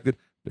 and collected.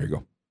 There you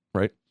go,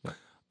 right?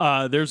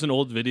 There's an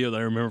old video that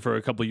I remember for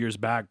a couple of years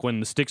back when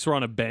the sticks were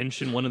on a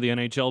bench in one of the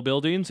NHL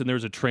buildings, and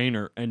there's a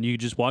trainer, and you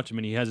just watch him,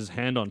 and he has his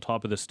hand on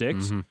top of the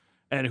sticks. Mm-hmm.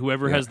 And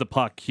whoever has the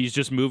puck, he's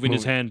just moving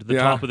his hand to the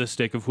top of the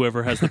stick of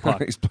whoever has the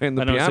puck. He's playing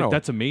the piano. I was like,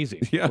 that's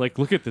amazing. Yeah. Like,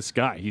 look at this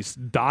guy. He's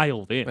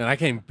dialed in. And I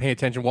can't pay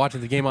attention watching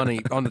the game on the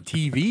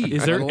TV.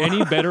 Is there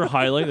any better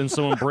highlight than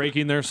someone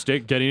breaking their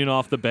stick, getting it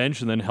off the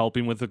bench, and then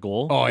helping with the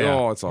goal? Oh, yeah.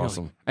 Oh, it's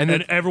awesome. And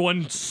then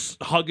everyone's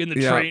hugging the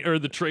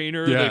the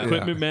trainer, the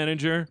equipment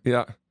manager.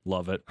 Yeah.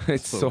 Love it.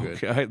 It's so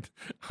good.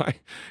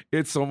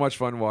 It's so much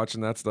fun watching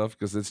that stuff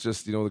because it's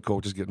just, the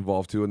coaches get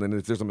involved too. And then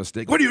if there's a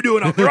mistake, what are you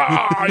doing out there?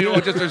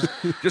 There's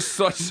just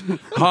such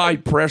high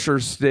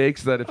pressure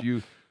stakes that if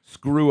you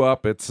screw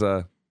up, it's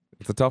a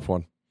tough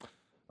one.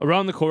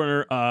 Around the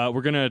corner,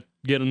 we're going to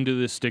get into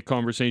this stick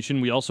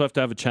conversation. We also have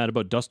to have a chat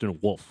about Dustin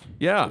Wolf.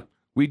 Yeah,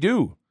 we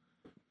do.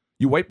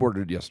 You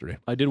whiteboarded it yesterday.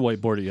 I did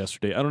whiteboard it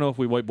yesterday. I don't know if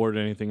we whiteboarded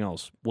anything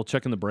else. We'll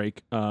check in the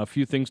break. A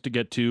few things to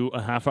get to.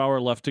 A half hour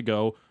left to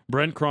go.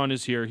 Brent Krahn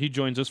is here. He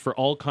joins us for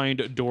All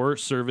Kind Door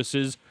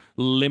Services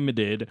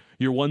Limited,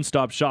 your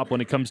one-stop shop when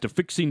it comes to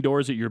fixing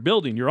doors at your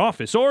building, your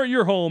office, or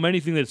your home.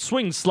 Anything that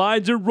swings,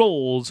 slides, or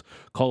rolls.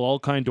 Call All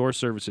Kind Door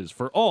Services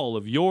for all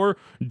of your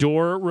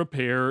door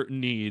repair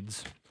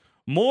needs.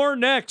 More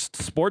next.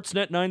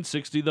 Sportsnet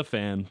 960, The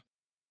Fan.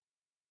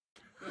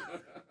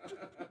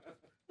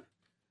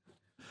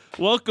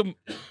 Welcome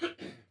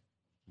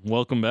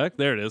back.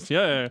 There it is.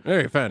 Yeah.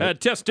 There you found it.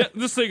 Test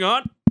this thing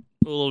on.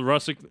 A little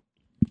rustic.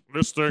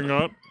 This thing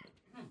on.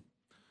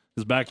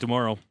 Is back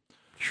tomorrow.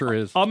 Sure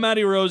is. I'm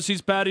Matty Rose.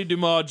 He's Patty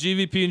Dumas.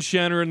 GVP and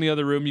Shannon are in the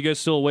other room. You guys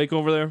still awake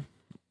over there?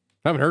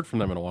 Haven't heard from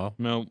them in a while.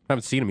 No.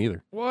 Haven't seen them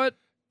either. What?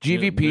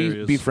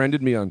 GVP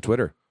befriended me on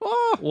Twitter.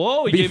 Oh,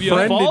 whoa, he gave you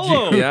a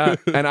follow. Yeah,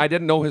 and I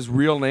didn't know his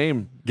real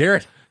name.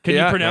 Garrett. Can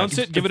you pronounce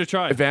it? Give it a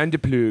try. Van de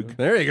Plug.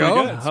 There you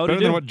go. It's better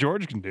than what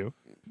George can do.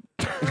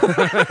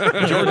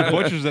 George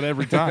butchers it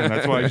every time.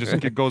 That's why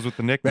it goes with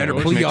the nickname.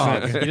 Which makes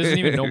sense. He doesn't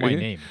even know my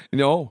name.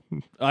 No.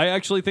 I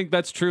actually think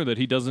that's true, that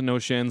he doesn't know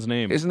Shan's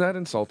name. Isn't that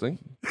insulting?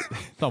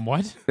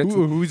 What?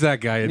 Who's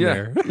that guy in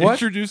there? What?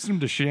 Introduced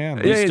him to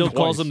Shan. He still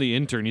calls him the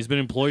intern. He's been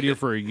employed here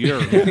for a year.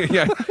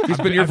 Yeah, he's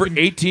been here for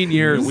 18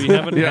 years. We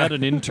haven't had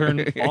an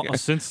intern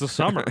since the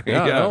summer.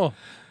 Yeah. No.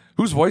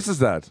 Whose voice is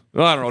that?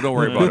 Oh, I don't know. Don't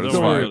worry about it. It's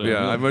Don't worry fine.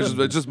 about it.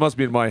 Yeah, it just must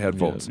be in my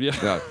headphones.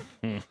 Yeah.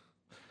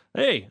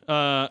 Hey,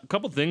 a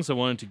couple things I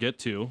wanted to get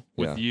to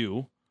with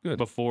you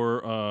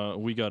before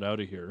we got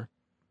out of here.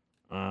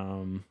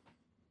 I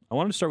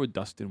wanted to start with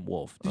Dustin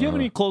Wolf. Did you have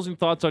any closing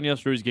thoughts on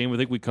yesterday's game? I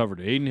think we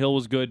covered it. Aiden Hill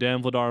was good.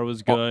 Dan Vladar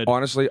was good.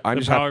 Honestly, I'm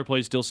the just power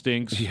play still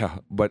stinks. Yeah,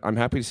 but I'm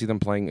happy to see them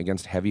playing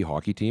against heavy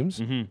hockey teams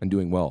and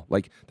doing well.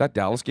 Like that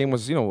Dallas game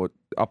was,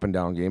 up and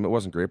down game. It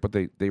wasn't great, but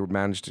they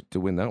managed to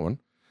win that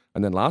one.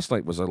 And then last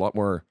night was a lot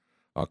more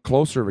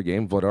closer of a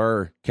game.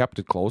 Vladar kept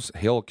it close.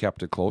 Hill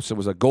kept it close. It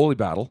was a goalie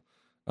battle.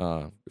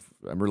 I'm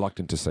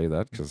reluctant to say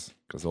that because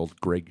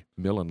old Greg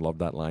Millen loved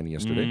that line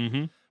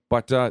yesterday.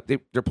 But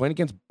they're playing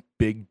against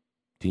big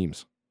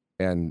teams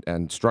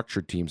and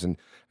structured teams, and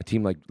a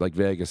team like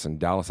Vegas and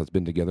Dallas that's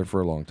been together for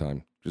a long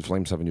time. The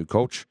Flames have a new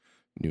coach,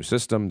 new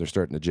system. They're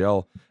starting to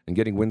gel, and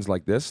getting wins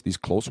like this, these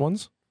close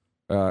ones,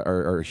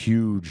 are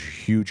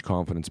huge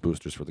confidence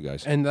boosters for the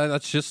guys. And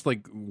that's just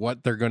like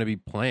what they're going to be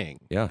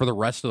playing for the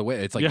rest of the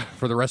way. It's like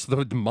for the rest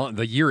of the month,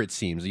 the year, it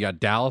seems. You got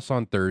Dallas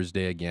on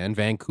Thursday again.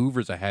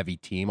 Vancouver's a heavy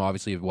team,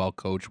 obviously well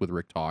coached with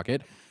Rick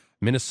Tocchet.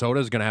 Minnesota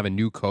is going to have a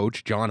new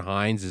coach. John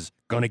Hines is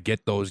going to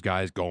get those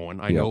guys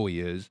going. I know he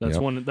is. That's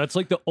one. That's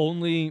like the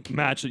only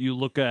match that you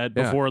look at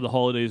before the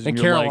holidays. And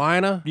you're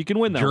Carolina, like, you can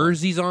win that.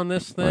 Jersey's on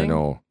this thing. I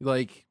know.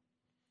 Like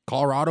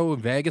Colorado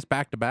and Vegas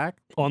back to back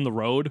on the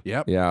road.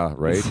 Yep. Yeah,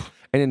 right.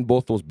 And in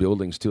both those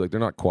buildings too. Like they're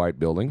not quiet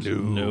buildings.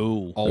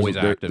 No. Always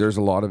active. There's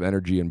a lot of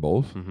energy in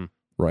both.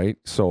 Right.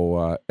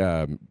 So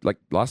like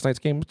last night's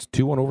game, it's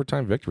 2-1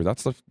 overtime victory.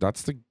 That's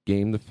the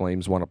game the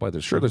Flames want to play.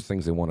 There's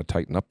things they want to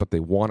tighten up, but they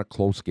want a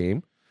close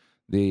game.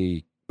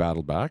 They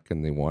battled back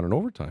and they won an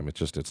overtime.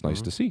 It's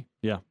nice to see.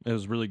 Yeah, it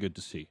was really good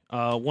to see.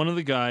 One of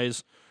the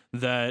guys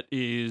that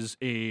is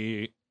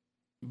a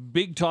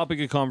big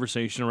topic of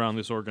conversation around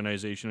this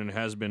organization and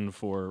has been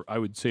for, I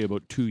would say,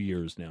 about 2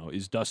 years now,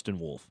 is Dustin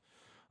Wolf.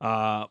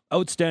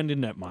 Outstanding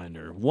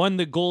netminder. Won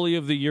the goalie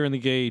of the year in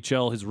the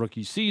AHL his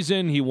rookie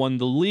season. He won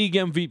the league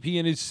MVP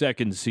in his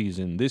second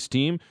season. This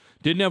team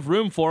didn't have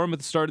room for him at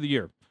the start of the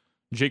year.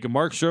 Jacob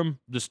Markstrom,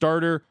 the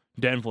starter.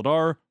 Dan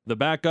Vladar, the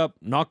backup.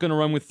 Not going to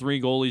run with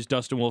three goalies.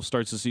 Dustin Wolf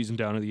starts the season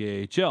down in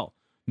the AHL.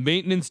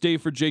 Maintenance day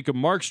for Jacob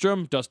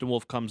Markstrom. Dustin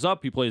Wolf comes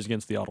up. He plays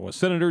against the Ottawa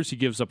Senators. He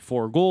gives up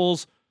 4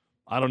 goals.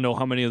 I don't know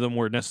how many of them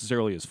were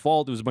necessarily his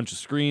fault. It was a bunch of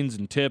screens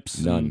and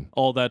tips and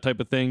all that type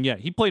of thing. Yeah,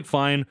 he played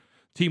fine.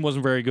 Team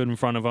wasn't very good in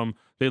front of him.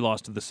 They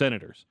lost to the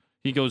Senators.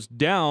 He goes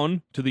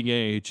down to the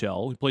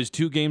AHL. He plays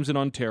 2 games in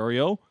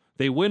Ontario.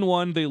 They win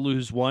 1, they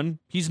lose 1.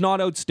 He's not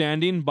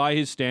outstanding by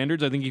his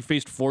standards. I think he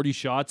faced 40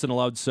 shots and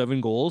allowed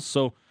 7 goals,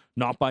 so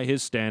not by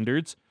his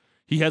standards.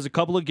 He has a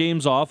couple of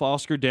games off.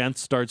 Oscar Dance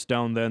starts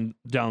down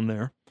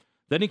there.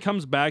 Then he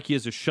comes back. He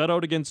has a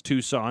shutout against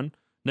Tucson.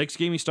 Next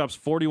game, he stops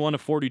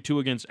 41-42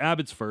 against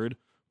Abbotsford.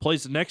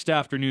 Plays the next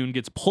afternoon,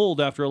 gets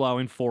pulled after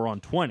allowing 4 on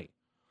 20.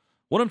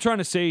 What I'm trying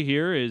to say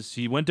here is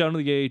he went down to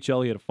the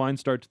AHL. He had a fine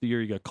start to the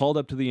year. He got called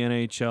up to the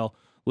NHL.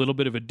 A little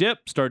bit of a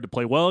dip, started to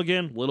play well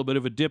again. A little bit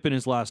of a dip in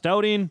his last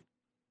outing.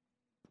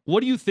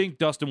 What do you think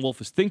Dustin Wolf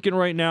is thinking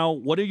right now?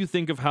 What do you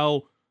think of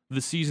how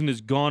the season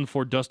has gone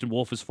for Dustin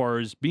Wolf as far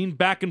as being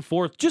back and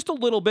forth just a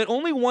little bit?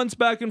 Only once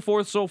back and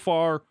forth so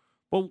far.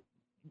 But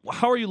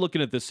how are you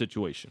looking at this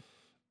situation?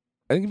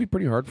 I think it'd be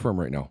pretty hard for him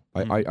right now.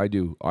 I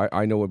do.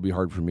 I know it'd be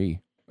hard for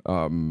me.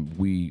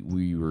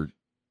 We were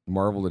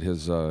marveled at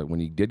his when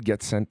he did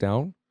get sent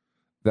down,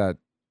 that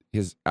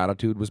his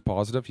attitude was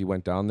positive. He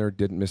went down there,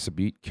 didn't miss a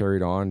beat,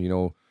 carried on.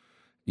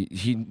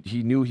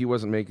 He knew he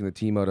wasn't making the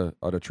team out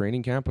of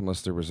training camp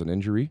unless there was an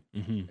injury.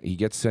 He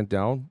gets sent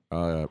down.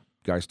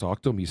 Guys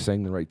talk to him. He's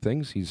saying the right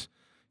things. He's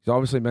He's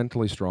obviously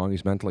mentally strong.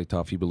 He's mentally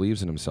tough. He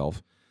believes in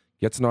himself.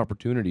 Gets an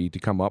opportunity to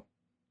come up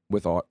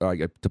with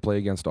to play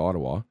against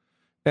Ottawa,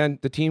 and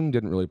the team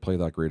didn't really play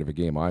that great of a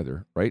game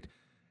either, right?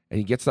 And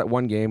he gets that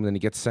one game, and then he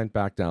gets sent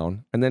back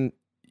down, and then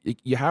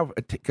you have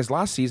because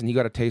last season he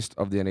got a taste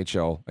of the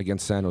NHL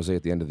against San Jose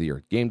at the end of the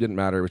year. Game didn't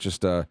matter. It was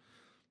just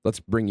let's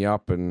bring you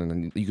up,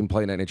 and you can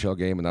play an NHL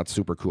game, and that's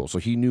super cool. So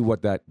he knew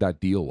what that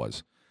deal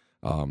was.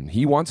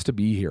 He wants to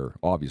be here,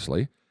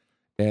 obviously.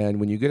 And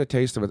when you get a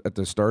taste of it at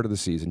the start of the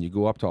season, you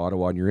go up to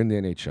Ottawa and you're in the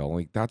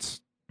NHL.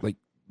 That's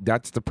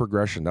the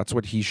progression. That's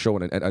what he's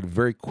shown at a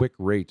very quick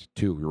rate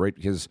too. Right,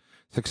 his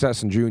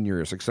success in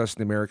junior, success in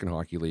the American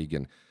Hockey League,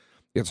 and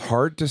it's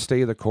hard to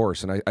stay the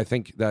course. And I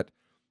think that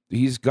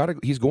he's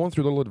going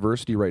through a little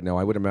adversity right now.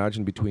 I would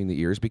imagine between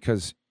the ears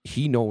because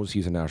he knows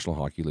he's a National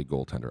Hockey League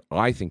goaltender.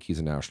 I think he's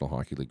a National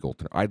Hockey League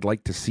goaltender. I'd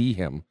like to see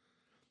him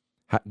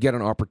get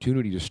an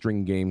opportunity to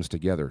string games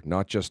together,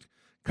 not just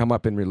come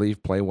up in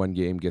relief, play one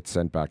game, get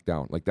sent back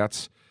down. Like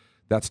that's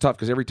tough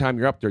because every time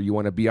you're up there, you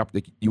want to be up.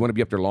 You want to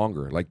be up there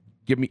longer. Like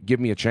give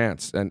me a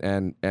chance.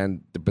 And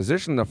the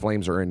position the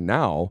Flames are in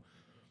now,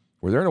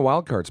 where they're in a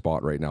wild card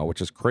spot right now,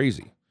 which is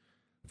crazy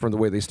from the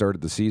way they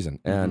started the season.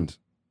 And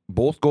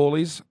both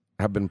goalies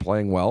have been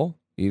playing well.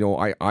 You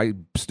know, I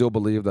still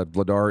believe that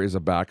Vladar is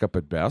a backup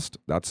at best.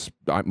 That's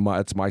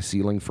my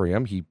ceiling for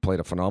him. He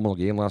played a phenomenal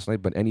game last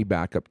night, but any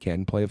backup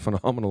can play a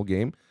phenomenal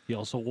game. He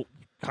also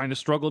kind of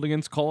struggled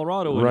against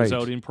Colorado in his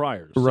outing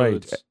prior. So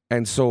right.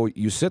 And so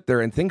you sit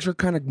there, and things are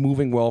kind of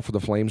moving well for the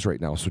Flames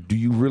right now. So do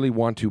you really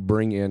want to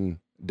bring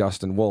in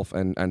Dustin Wolf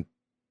and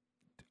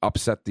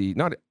upset the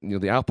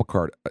apple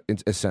cart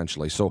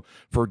essentially? So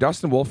for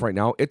Dustin Wolf right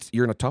now,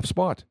 you're in a tough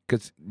spot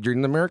because you're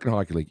in the American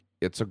Hockey League.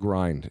 It's a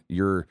grind.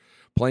 You're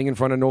playing in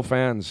front of no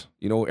fans,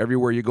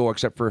 everywhere you go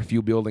except for a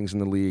few buildings in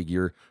the league.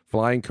 You're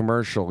flying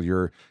commercial.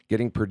 You're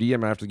getting per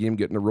diem after the game,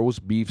 getting a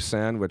roast beef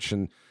sandwich,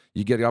 and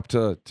you get up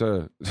to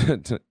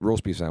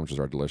roast beef sandwiches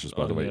are delicious,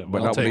 by the way. Yeah.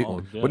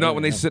 But not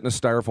when they sit in a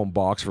styrofoam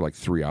box for like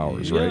 3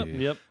 hours, right?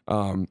 Yep.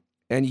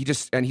 And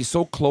he's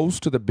so close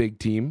to the big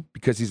team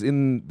because he's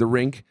in the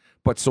rink,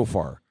 but so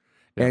far.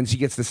 And he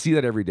gets to see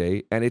that every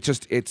day. And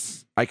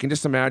I can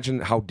just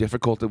imagine how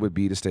difficult it would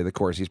be to stay the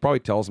course. He probably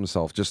tells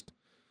himself, just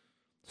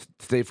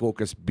stay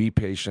focused, be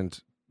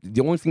patient.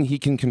 The only thing he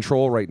can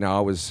control right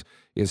now is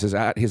his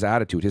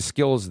attitude. His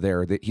skill is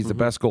there. He's the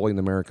best goalie in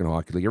the American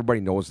Hockey League. Everybody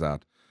knows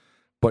that.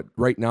 But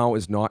right now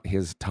is not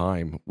his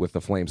time with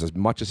the Flames as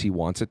much as he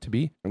wants it to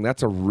be. And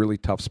that's a really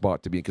tough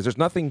spot to be in because there's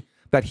nothing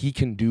that he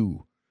can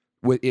do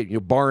with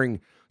it,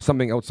 barring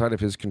something outside of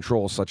his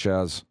control, such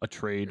as a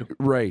trade,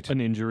 right,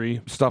 an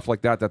injury, stuff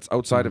like that. That's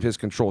outside of his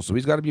control. So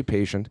he's got to be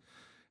patient.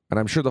 And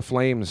I'm sure the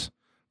Flames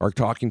are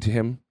talking to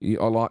him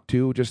a lot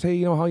too. Just,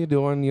 hey, how you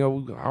doing?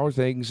 How are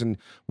things? And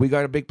we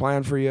got a big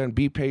plan for you. And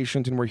be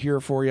patient. And we're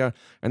here for you.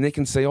 And they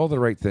can say all the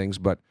right things,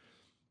 but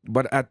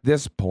at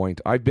this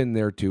point, I've been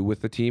there too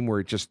with the team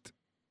where it just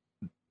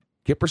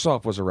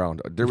Kiprusoff was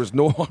around. There was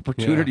no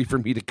opportunity for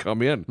me to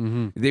come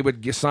in. They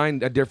would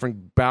sign a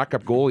different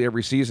backup goalie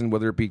every season,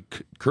 whether it be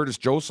Curtis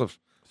Joseph,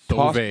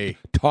 Sauve.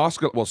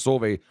 Tosca. Well,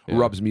 Sauve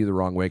rubs me the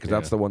wrong way because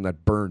that's the one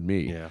that burned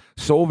me. Yeah.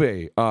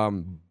 Sauve,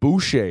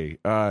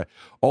 Boucher,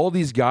 all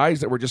these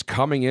guys that were just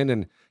coming in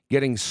and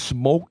getting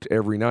smoked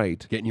every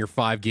night. Getting your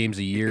 5 games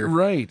a year.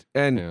 Right.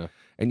 And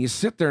you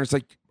sit there and it's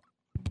like,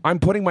 I'm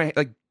putting my,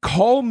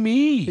 call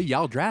me. Hey,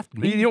 y'all draft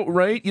me.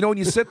 Right? And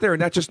you sit there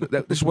and that just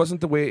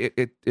wasn't the way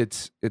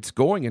it's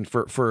going. And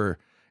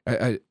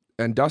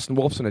and Dustin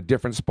Wolf's in a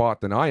different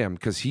spot than I am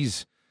because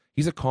he's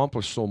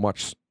accomplished so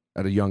much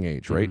at a young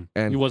age, right?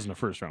 And he wasn't a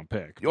first-round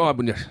pick. I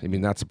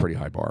mean, that's a pretty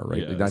high bar,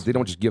 right? Yeah, they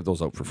don't just give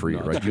those out for free,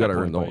 right? You got to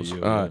earn those.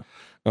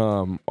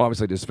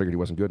 Obviously, I just figured he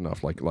wasn't good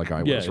enough, like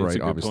I was, right?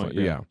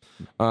 Obviously,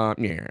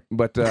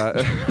 but you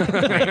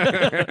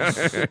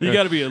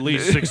got to be at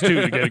least 6'2"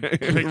 to get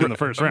picked in the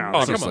first round.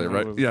 Honestly,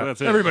 right? Yeah, that's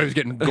it. Everybody was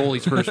getting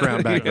goalies first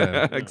round back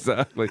then.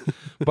 Exactly.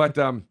 But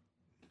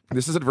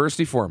this is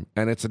adversity for him,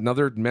 and it's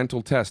another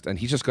mental test, and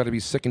he's just got to be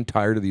sick and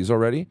tired of these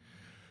already.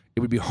 It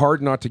would be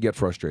hard not to get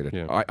frustrated.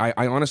 Yeah.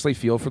 I honestly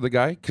feel for the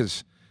guy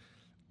because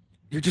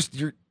he's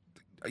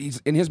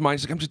in his mind.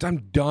 He's like, I'm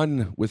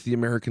done with the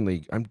American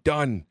League. I'm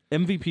done.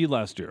 MVP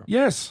last year.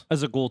 Yes,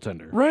 as a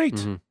goaltender. Right.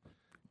 Mm-hmm.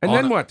 And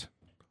then what?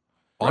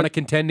 On a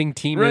contending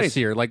team this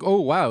year, like, oh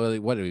wow,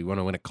 what do we want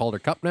to win a Calder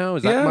Cup now?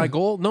 Is that my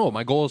goal? No,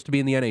 my goal is to be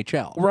in the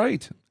NHL.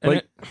 Right.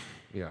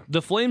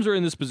 The Flames are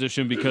in this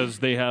position because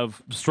they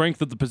have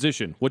strength at the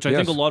position, which I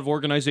think a lot of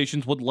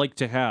organizations would like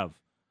to have.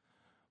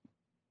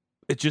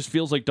 It just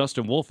feels like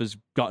Dustin Wolf has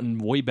gotten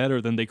way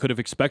better than they could have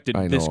expected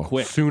this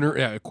quick.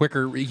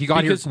 Quicker. He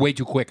got here way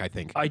too quick, I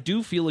think. I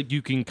do feel like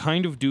you can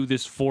kind of do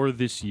this for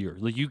this year.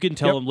 Like you can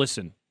tell him,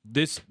 listen,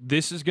 this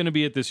is going to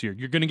be it this year.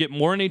 You're going to get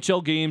more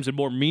NHL games and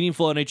more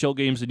meaningful NHL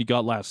games than you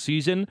got last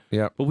season.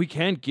 Yeah. But we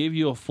can't give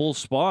you a full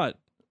spot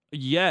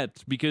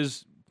yet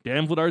because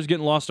damn, Vladar's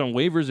getting lost on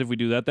waivers if we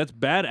do that. That's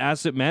bad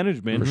asset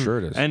management. For sure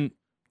it is. And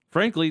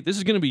frankly, this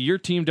is going to be your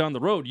team down the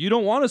road. You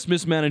don't want us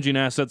mismanaging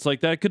assets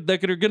like that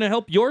that are going to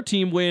help your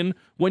team win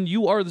when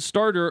you are the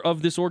starter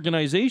of this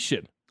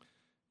organization.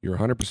 You're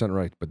 100%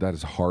 right, but that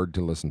is hard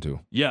to listen to.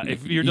 Yeah,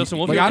 if you're Dustin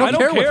Wolf, Like, I don't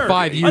care what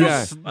 5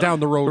 years down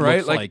the road right?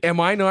 looks like. Am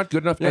I not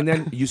good enough? And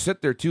then you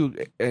sit there too,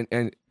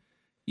 and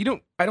you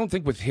don't. I don't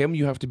think with him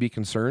you have to be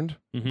concerned,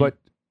 but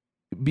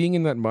being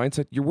in that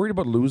mindset, you're worried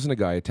about losing a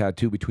guy a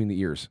tattoo between the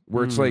ears,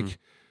 where it's like,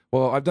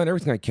 well, I've done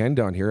everything I can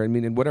down here. I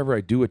mean, and whatever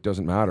I do, it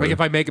doesn't matter. Like if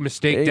I make a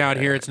mistake down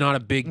here, it's not a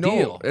big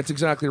deal. That's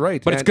exactly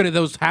right. But it's going to,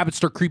 those habits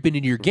start creeping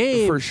into your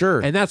game. For sure.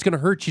 And that's going to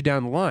hurt you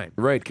down the line.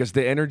 Right, because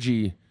the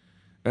energy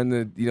and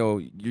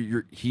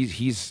the,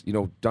 he's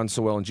done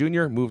so well in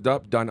junior, moved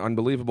up, done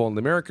unbelievable in the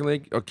American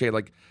League. Okay,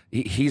 like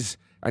he's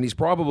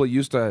probably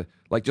used to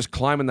like just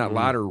climbing that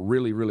ladder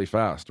really, really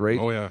fast, right?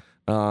 Oh, yeah.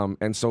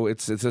 And so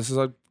this is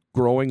a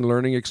growing,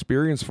 learning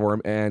experience for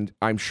him, and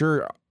I'm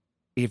sure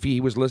if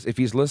he's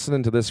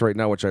listening to this right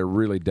now, which I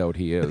really doubt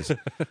he is,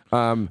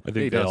 I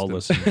think they all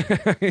listen.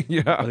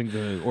 Yeah, I think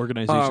the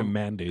organization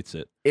mandates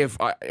it. If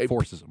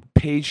forces him,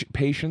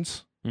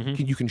 patience,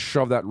 you can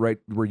shove that right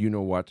where you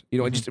know what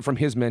just from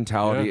his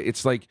mentality. Yeah.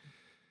 It's like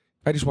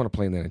I just want to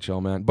play in the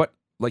NHL, man. But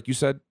like you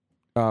said,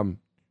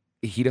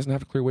 he doesn't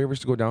have to clear waivers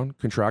to go down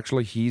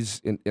contractually.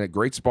 He's in a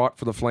great spot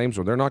for the Flames,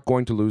 where they're not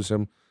going to lose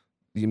him.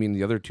 You mean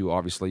the other two?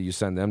 Obviously, you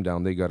send them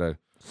down, they gotta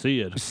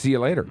see you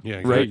later. Yeah,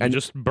 exactly. Right. And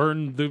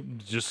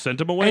just send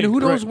them away. And who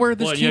knows where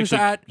this team's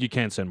at? You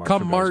can't send Markstrom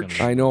come March.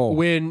 I know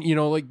when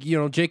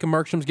Jacob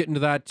Markstrom's getting to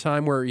that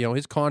time where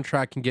his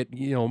contract can get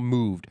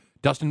moved.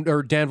 Dan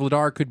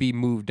Vladar could be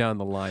moved down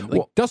the line.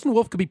 Dustin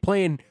Wolf could be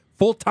playing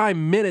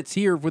full-time minutes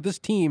here with this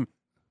team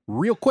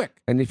real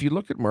quick. And if you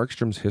look at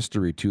Markstrom's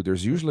history too,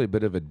 there's usually a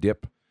bit of a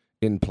dip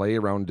in play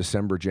around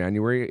December,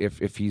 January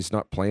if he's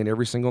not playing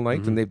every single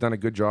night. And they've done a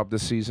good job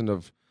this season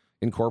of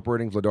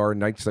incorporating Vladar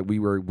nights that we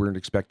weren't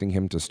expecting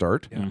him to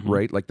start,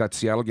 right? Like that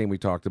Seattle game we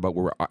talked about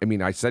where,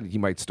 I said he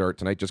might start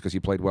tonight just because he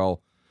played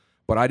well,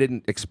 but I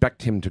didn't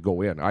expect him to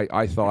go in.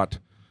 I thought,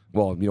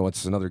 well,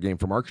 it's another game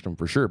for Markstrom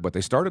for sure, but they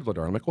started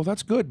Vladar. I'm like, well,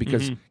 that's good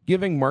because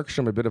giving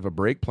Markstrom a bit of a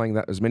break, playing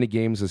that as many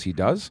games as he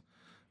does,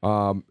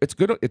 it's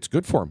good. It's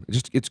good for him.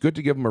 It's good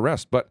to give him a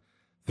rest. But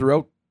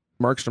throughout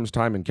Markstrom's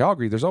time in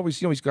Calgary, there's always,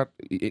 he's got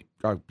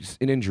an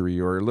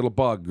injury or a little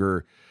bug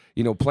or,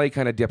 play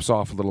kind of dips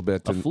off a little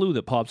bit. A flu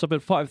that pops up at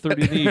 5:30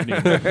 in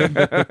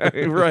the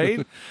evening.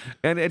 Right?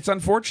 And it's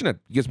unfortunate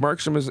because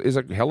Markstrom is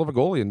a hell of a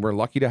goalie and we're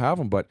lucky to have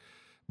him. But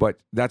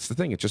that's the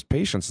thing. It's just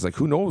patience. It's like,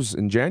 who knows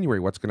in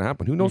January what's going to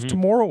happen? Who knows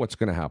tomorrow what's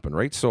going to happen,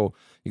 right? So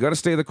you got to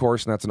stay the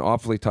course, and that's an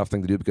awfully tough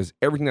thing to do because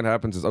everything that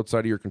happens is outside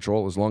of your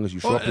control as long as you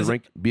show up to the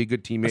rink, be a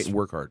good teammate, and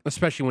work hard.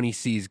 Especially when he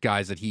sees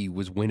guys that he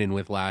was winning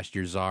with last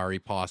year,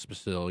 Zari,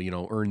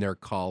 Pospisil, earn their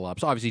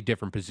call-ups. Obviously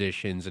different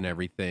positions and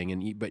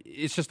everything, but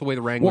it's just the way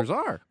the Wranglers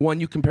are.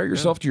 When you compare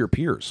yourself to your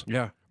peers.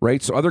 Yeah.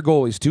 Right? So other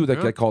goalies, too,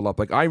 that get called up.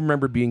 Like, I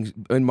remember being,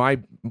 in my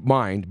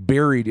mind,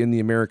 buried in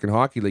the American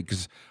Hockey League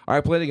because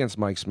I played against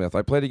Mike Smith.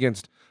 I played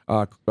against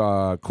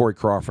Corey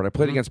Crawford. I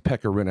played against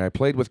Pekka Rinne. I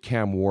played with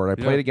Cam Ward.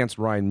 I played against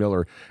Ryan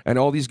Miller. And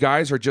all these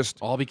guys are just...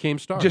 all became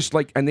stars. Just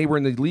like, and they were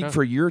in the league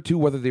for a year or two,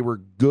 whether they were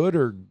good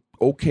or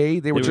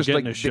okay. They were just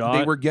like,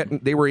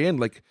 they were in.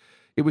 Like,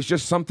 it was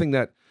just something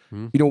that,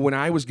 when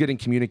I was getting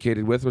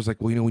communicated with, it was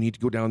like, well, we need to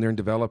go down there and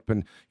develop.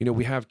 And,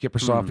 we have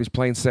Kiprusoff. He's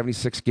playing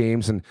 76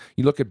 games. And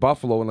you look at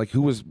Buffalo and, like,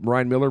 who was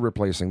Ryan Miller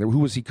replacing? Who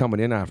was he coming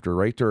in after,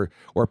 right? Or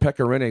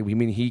Pekka Rinne. I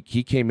mean,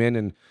 he came in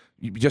and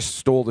you just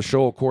stole the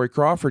show. Corey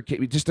Crawford.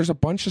 There's a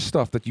bunch of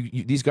stuff that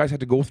these guys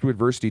had to go through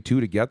adversity, too,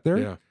 to get there.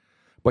 Yeah.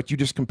 But you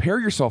just compare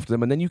yourself to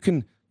them, and then you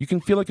can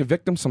feel like a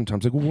victim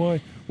sometimes. Like, well,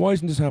 why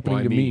isn't this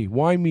happening to me?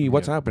 Why me?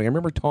 What's happening? I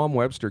remember Tom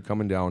Webster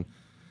coming down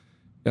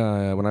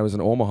when I was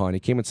in Omaha, and he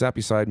came and sat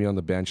beside me on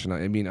the bench,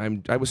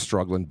 and I was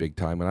struggling big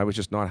time, and I was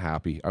just not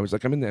happy. I was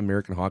like, I'm in the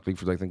American Hockey League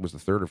for I think it was the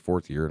third or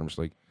fourth year, and I'm just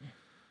like,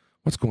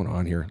 what's going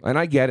on here? And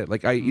I get it.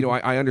 Like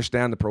I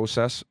understand the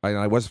process.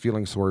 I was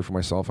feeling sorry for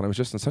myself, and I was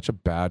just in such a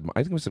bad.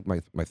 I think it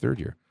was my third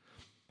year.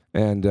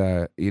 And,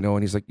 and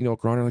he's like,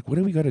 Krahn, like, what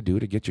do we got to do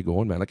to get you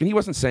going, man? Like, and he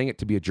wasn't saying it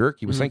to be a jerk.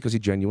 He was saying because he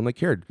genuinely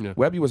cared. Yeah.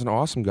 Webby was an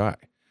awesome guy.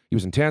 He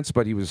was intense,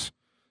 but he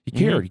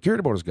cared. He cared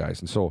about his guys.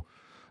 And so,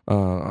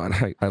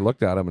 and I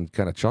looked at him and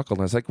kind of chuckled.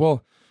 And I was like,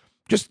 well,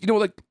 just,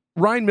 like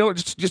Ryan Miller,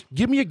 just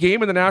give me a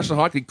game in the National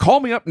Hockey League. Call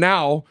me up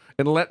now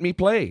and let me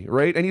play,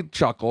 right? And he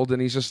chuckled,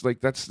 and he's just like,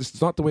 that's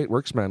not the way it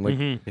works, man.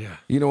 Like,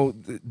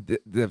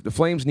 the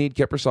Flames need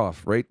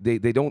Kiprusoff, right?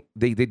 They don't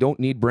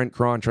need Brent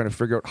Krahn trying to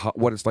figure out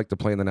what it's like to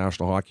play in the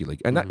National Hockey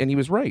League, and and he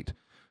was right.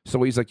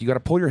 So he's like, you got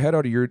to pull your head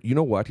out of your,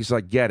 what? He's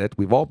like, get it.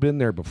 We've all been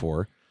there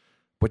before,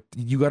 but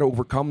you got to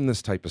overcome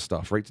this type of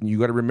stuff, right? And you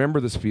got to remember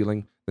this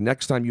feeling. The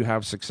next time you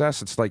have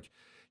success, it's like,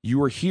 you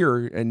are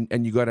here,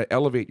 and you got to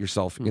elevate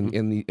yourself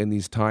in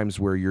these times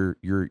where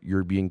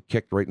you're being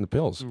kicked right in the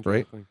pills,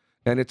 right?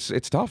 And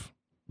it's tough.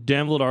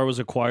 Dan Vladar was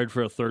acquired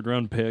for a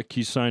third-round pick.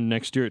 He signed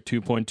next year at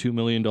 $2.2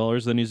 million.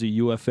 Then he's a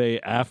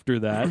UFA after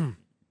that.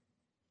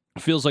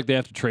 Feels like they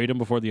have to trade him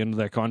before the end of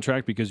that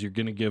contract because you're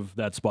going to give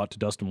that spot to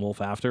Dustin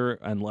Wolf after,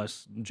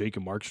 unless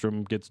Jacob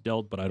Markstrom gets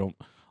dealt. But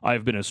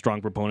I've been a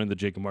strong proponent that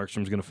Jacob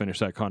Markstrom's going to finish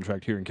that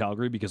contract here in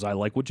Calgary because I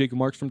like what Jacob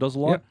Markstrom does a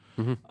lot.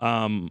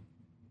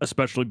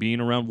 especially being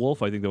around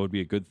Wolf. I think that would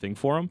be a good thing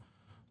for him.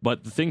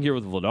 But the thing here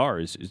with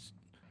Vladar is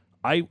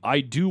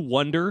I do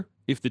wonder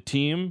if the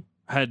team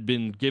had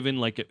been given,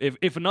 like,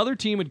 if another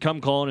team had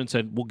come calling and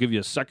said, we'll give you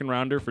a second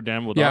rounder for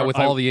Dan Vladar. Yeah, with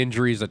all the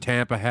injuries that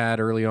Tampa had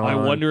early on. I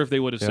wonder if they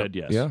would have said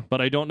yes. Yeah.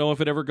 But I don't know if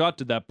it ever got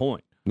to that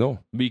point. No.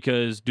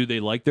 Because do they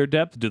like their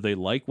depth? Do they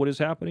like what is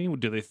happening?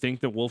 Do they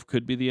think that Wolf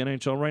could be the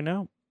NHL right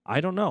now?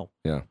 I don't know.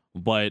 Yeah.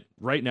 But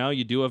right now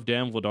you do have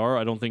Dan Vladar.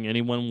 I don't think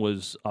anyone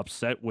was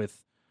upset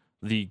with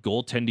the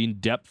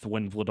goaltending depth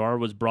when Vladar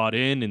was brought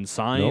in and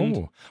signed.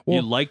 No. Well,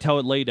 you liked how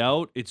it laid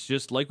out. It's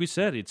just, like we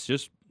said, it's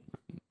just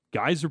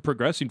guys are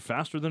progressing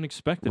faster than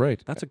expected.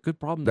 Right. That's a good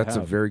problem to have. That's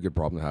a very good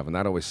problem to have, and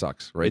that always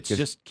sucks, right? It's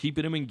just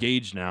keeping him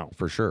engaged now.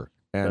 For sure.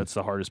 And that's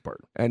the hardest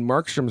part. And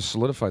Markstrom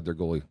solidified their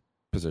goalie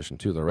position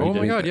too, though, right? Oh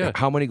my God, yeah.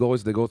 How many goalies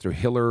did they go through?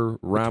 Hiller,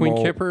 Ramo,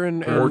 Between Kipper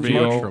and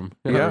Markstrom.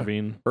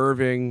 Irving.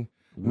 Irving.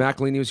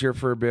 McElhinney was here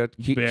for a bit.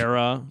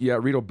 Berra. Yeah,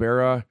 Rito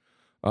Berra.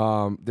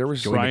 There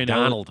was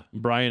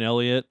Brian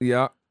Elliott.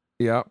 Yeah.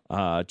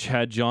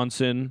 Chad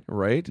Johnson.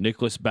 Right.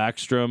 Nicholas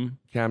Backstrom.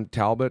 Cam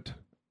Talbot.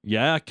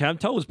 Yeah, Cam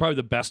Talbot was probably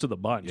the best of the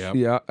bunch. Yep.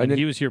 Yeah. And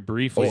he was here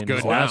briefly in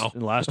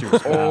last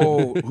year's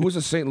who was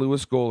a St.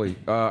 Louis goalie?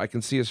 I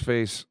can see his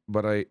face,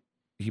 but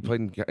he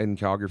played in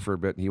Calgary for a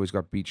bit, and he always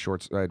got beat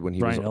short side when he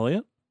Brian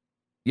Elliott?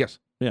 Yes.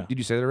 Yeah. Did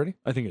you say that already?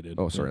 I think I did.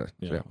 Oh, sorry.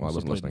 Yeah. Well, I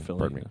wasn't listening.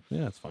 Pardon me.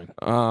 Yeah, it's fine.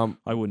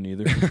 I wouldn't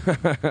either.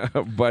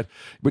 but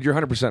you're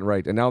 100%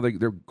 right. And now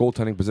their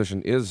goaltending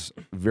position is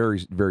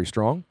very, very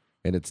strong,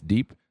 and it's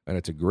deep, and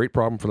it's a great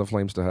problem for the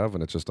Flames to have,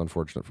 and it's just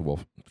unfortunate for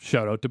Wolf.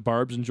 Shout out to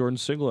Barbs and Jordan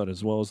Siglet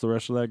as well as the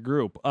rest of that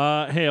group.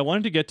 Hey, I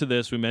wanted to get to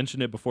this. We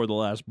mentioned it before the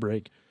last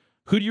break.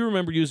 Who do you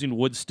remember using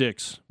wood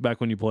sticks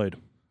back when you played?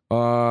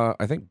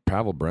 I think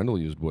Pavel Brendel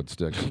used wood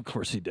sticks. Of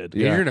course he did.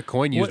 Yeah. Adrian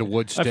Aucoin used a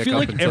wood stick. I feel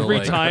up like until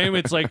every time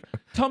it's like,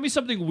 tell me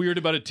something weird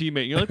about a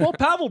teammate. You're like, well,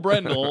 Pavel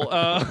Brendel.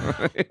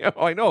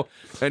 I know.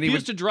 And he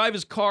used to drive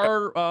his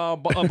car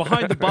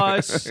behind the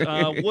bus,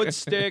 wood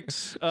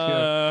sticks,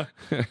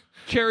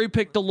 cherry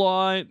picked a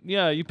lot.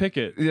 Yeah, you pick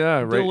it.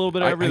 Yeah, right. Did a little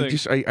bit of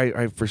everything.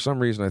 I for some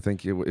reason, I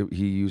think he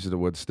used a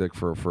wood stick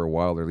for a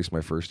while, or at least my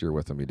first year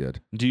with him, he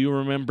did. Do you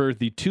remember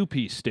the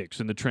two-piece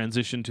sticks and the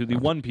transition to the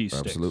one-piece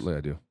sticks? Absolutely,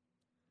 I do.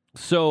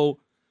 So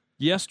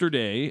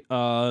yesterday,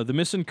 the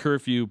Missing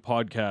Curfew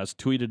podcast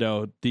tweeted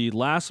out the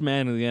last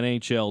man in the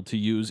NHL to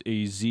use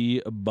a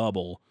Z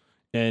bubble,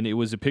 and it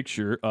was a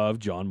picture of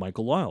John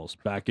Michael Lyles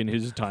back in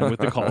his time with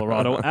the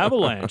Colorado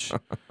Avalanche.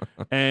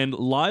 And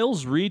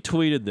Lyles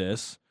retweeted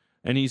this,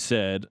 and he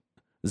said,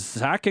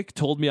 Zakic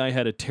told me I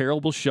had a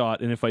terrible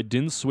shot, and if I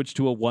didn't switch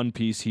to a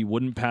one-piece, he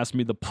wouldn't pass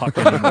me the puck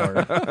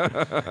anymore.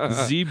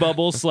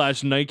 Z-bubble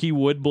 / Nike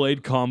wood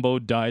blade combo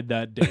died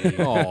that day.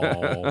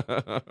 Oh,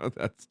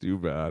 that's too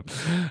bad.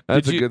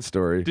 That's a good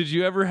story. Did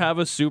you ever have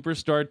a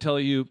superstar tell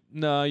you,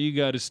 "No, you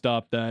got to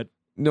stop that"?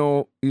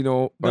 No,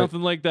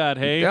 nothing like that.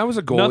 Hey, that was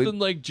a goalie. Nothing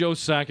like Joe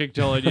Sakic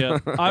telling you,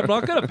 "I'm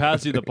not going to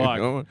pass you the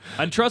puck."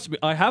 And trust me,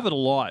 I have it a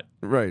lot.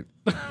 Right,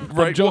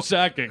 from Joe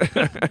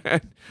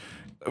Sakic.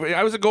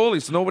 I was a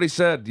goalie, so nobody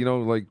said,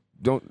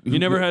 don't. You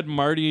never had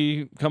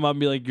Marty come up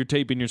and be like, "You're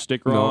taping your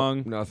stick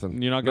wrong." No,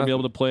 nothing. You're not going to be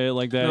able to play it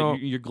like that. No.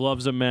 Your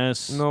glove's a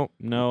mess. No,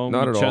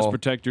 not at chest all.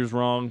 protector's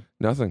wrong.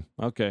 Nothing.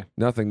 Okay.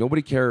 Nothing.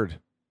 Nobody cared.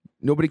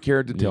 Nobody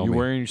cared to tell me. You're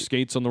wearing your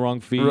skates on the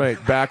wrong feet.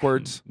 Right,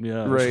 backwards.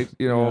 Yeah. Right.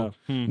 Yeah.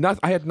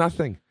 I had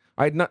nothing.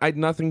 I had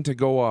nothing to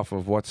go off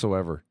of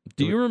whatsoever.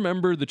 Do you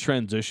remember the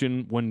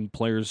transition when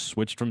players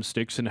switched from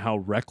sticks and how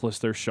reckless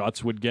their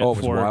shots would get Oh, it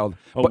was for wild.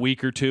 a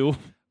week or two?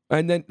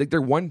 And then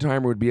their one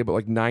timer would be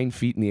about 9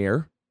 feet in the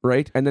air,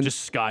 right? And then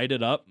just skied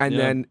it up. And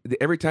then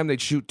every time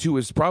they'd shoot two,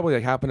 is probably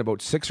happened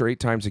about 6 or 8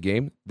 times a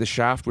game. The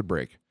shaft would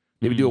break.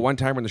 They would do a one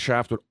timer, and the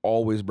shaft would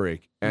always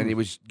break. And it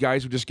was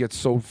guys would just get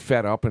so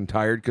fed up and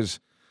tired because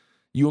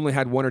you only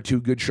had 1 or 2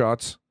 good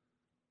shots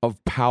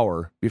of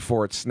power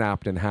before it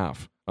snapped in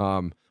half.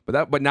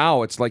 But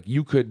now it's like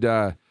you could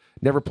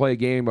never play a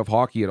game of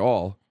hockey at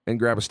all and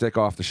grab a stick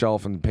off the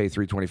shelf and pay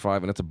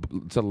 $3.25,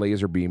 and it's a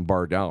laser beam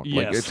bar down.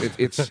 Yes. Like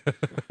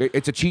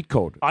it's a cheat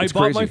code. I It's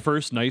bought crazy. my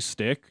first nice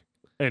stick,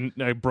 and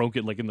I broke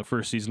it in the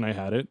first season I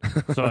had it.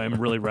 So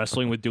I'm really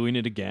wrestling with doing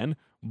it again.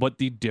 But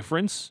the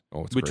difference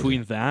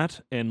between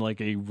that and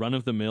a run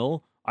of the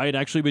mill, I had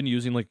actually been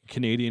using a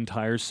Canadian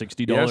Tire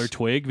 $60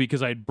 twig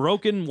because I had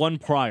broken one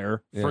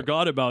prior,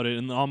 forgot about it,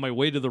 and on my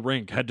way to the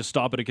rink had to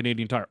stop at a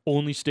Canadian Tire.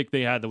 Only stick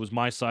they had that was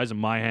my size and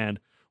my hand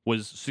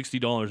was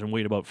 $60 and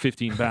weighed about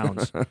 15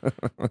 pounds.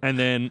 And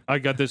then I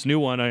got this new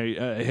one.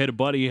 I had a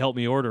buddy help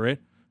me order it,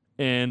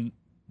 and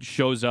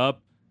shows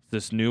up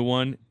this new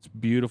one. It's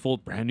beautiful,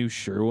 brand new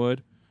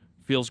Sherwood.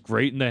 Feels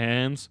great in the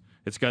hands.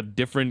 It's got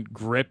different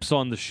grips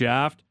on the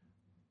shaft.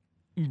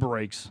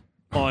 Breaks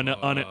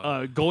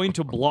on going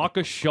to block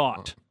a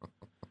shot,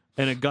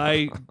 and a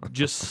guy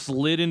just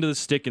slid into the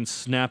stick and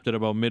snapped it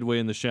about midway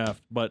in the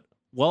shaft. But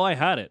while I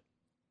had it,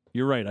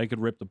 you're right, I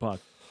could rip the puck.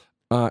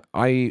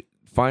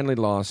 finally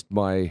lost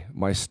my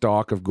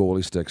stock of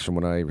goalie sticks from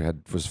when I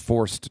was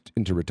forced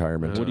into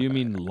retirement. What do you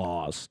mean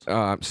lost?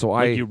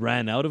 You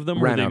ran out of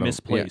them, or they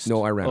misplaced? Yeah,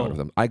 no, I ran out of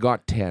them. I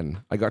got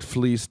 10. I got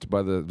fleeced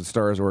by the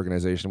Stars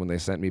organization when they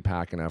sent me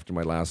packing after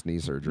my last knee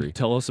surgery.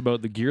 Tell us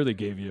about the gear they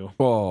gave you.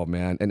 Oh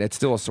man, and it's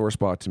still a sore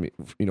spot to me,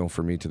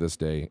 for me to this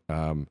day.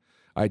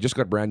 I just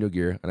got brand new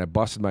gear and I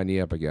busted my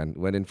knee up again.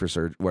 Went in for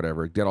surgery,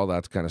 whatever, did all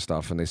that kind of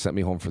stuff, and they sent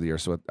me home for the year.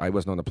 So I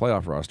wasn't on the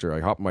playoff roster. I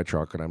hop in my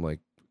truck and I'm like,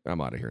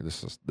 I'm out of here.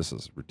 This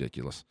is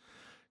ridiculous.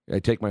 I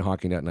take my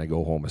hockey net and I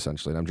go home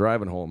essentially. And I'm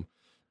driving home,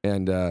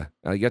 and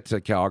I get to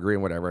Calgary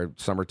and whatever,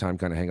 summertime,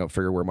 kind of hang out,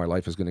 figure where my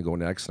life is going to go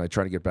next. And I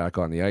try to get back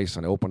on the ice,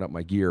 and I open up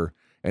my gear,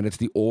 and it's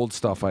the old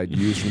stuff I'd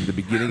used from the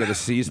beginning of the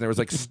season. There was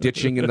like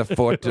stitching in the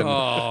foot and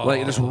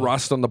like this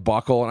rust on the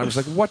buckle, and I was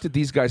like, what did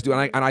these guys do?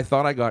 And I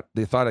thought I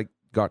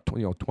got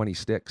 20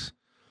 sticks,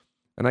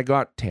 and I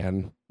got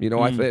 10. They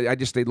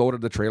loaded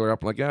the trailer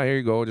up. I'm like, yeah, here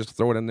you go, just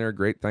throw it in there.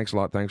 Great, thanks a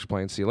lot, thanks for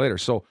playing. See you later.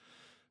 So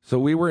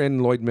we were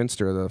in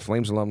Lloydminster. The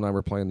Flames alumni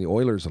were playing the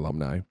Oilers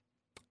alumni,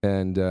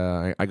 and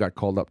I got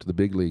called up to the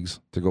big leagues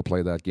to go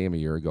play that game a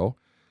year ago.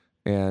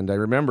 And I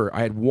remember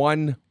I had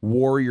one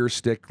Warrior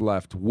stick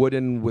left,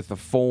 wooden with a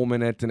foam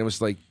in it, and it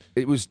was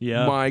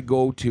my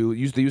go-to.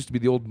 They used to be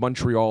the old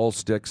Montreal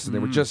sticks, and they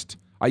were just,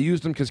 I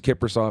used them because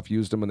Kippersoff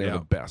used them, and they were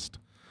the best.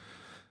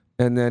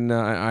 And then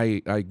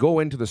I go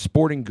into the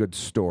sporting goods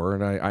store,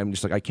 and I'm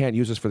just like, I can't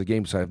use this for the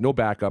game because I have no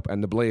backup,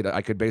 and the blade,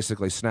 I could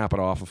basically snap it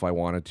off if I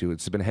wanted to.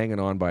 It's been hanging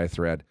on by a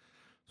thread.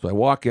 So I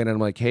walk in, and I'm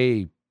like,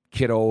 hey,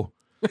 kiddo,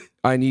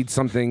 I need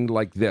something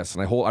like this.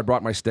 And I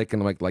brought my stick,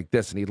 and I'm like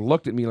this. And he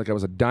looked at me like I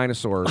was a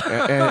dinosaur,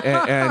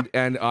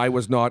 and I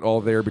was not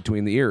all there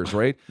between the ears,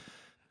 right?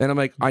 And I'm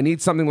like, I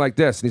need something like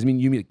this. And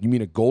he's, you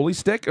mean a goalie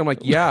stick? And I'm like,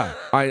 yeah,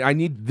 I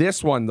need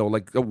this one, though,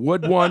 like a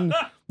wood one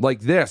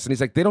like this. And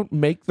he's like, they don't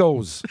make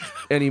those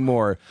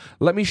anymore.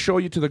 Let me show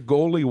you to the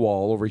goalie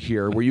wall over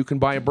here where you can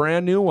buy a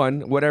brand new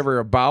one, whatever,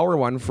 a Bauer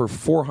one for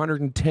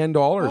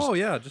 $410. Oh,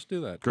 yeah, just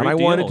do that. And I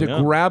wanted to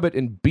grab it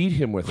and beat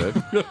him with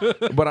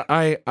it. But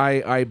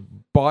I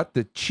bought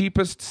the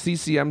cheapest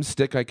CCM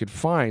stick I could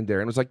find there,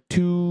 and it was like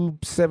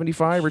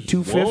 $275 or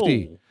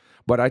 $250. Whoa.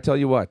 But I tell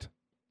you what,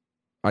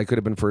 I could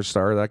have been first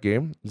star of that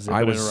game.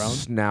 I was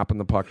snapping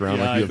the puck around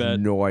like you have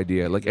no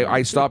idea. Like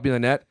I stopped in the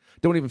net,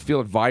 don't even feel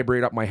it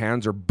vibrate up my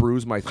hands or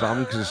bruise my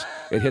thumb because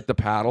it hit the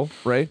paddle,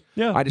 right?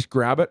 Yeah. I just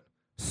grab it,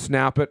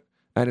 snap it,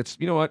 and it's,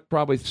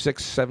 probably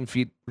 6-7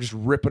 feet, just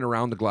ripping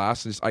around the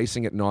glass and just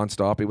icing it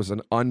nonstop. It was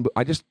it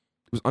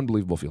was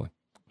unbelievable feeling.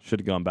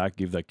 Should have gone back,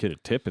 give that kid a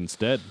tip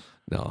instead.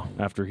 No.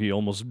 After he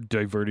almost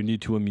diverted you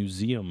to a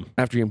museum.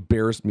 After he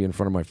embarrassed me in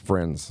front of my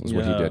friends is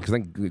what he did. Because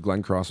then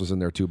Glenn Cross was in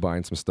there too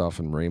buying some stuff,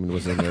 and Raymond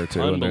was in there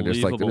too. And they're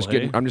just like,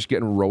 I'm just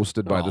getting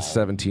roasted by the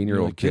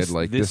 17-year-old kid.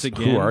 This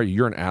who are you?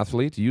 You're an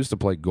athlete? You used to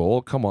play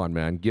goal? Come on,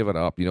 man. Give it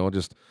up.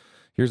 Just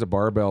here's a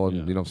barbell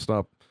and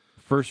stop.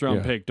 First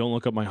round pick. Don't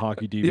look up my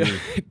hockey DVD.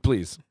 Yeah.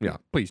 Please. Yeah.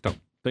 Please don't.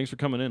 Thanks for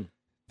coming in.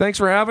 Thanks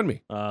for having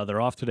me.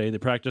 They're off today. They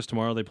practice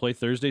tomorrow. They play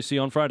Thursday. See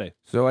you on Friday.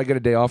 So I get a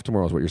day off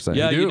tomorrow is what you're saying?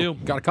 Yeah, you do.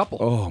 Got a couple.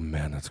 Oh,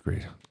 man, that's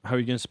great. How are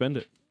you going to spend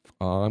it?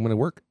 I'm going to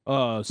work.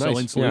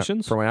 Selling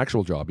solutions? Yeah, for my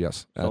actual job,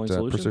 yes. Selling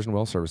solutions? Precision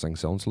Well Servicing,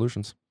 selling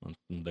solutions.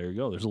 There you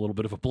go. There's a little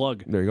bit of a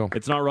plug. There you go.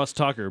 It's not Russ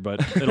Tucker, but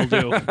it'll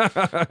do. All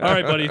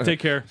right, buddy. Take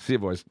care. See you,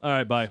 boys. All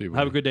right, bye.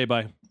 Have a good day.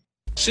 Bye.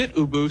 Sit,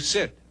 Ubu,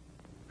 sit.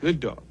 Good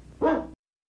dog.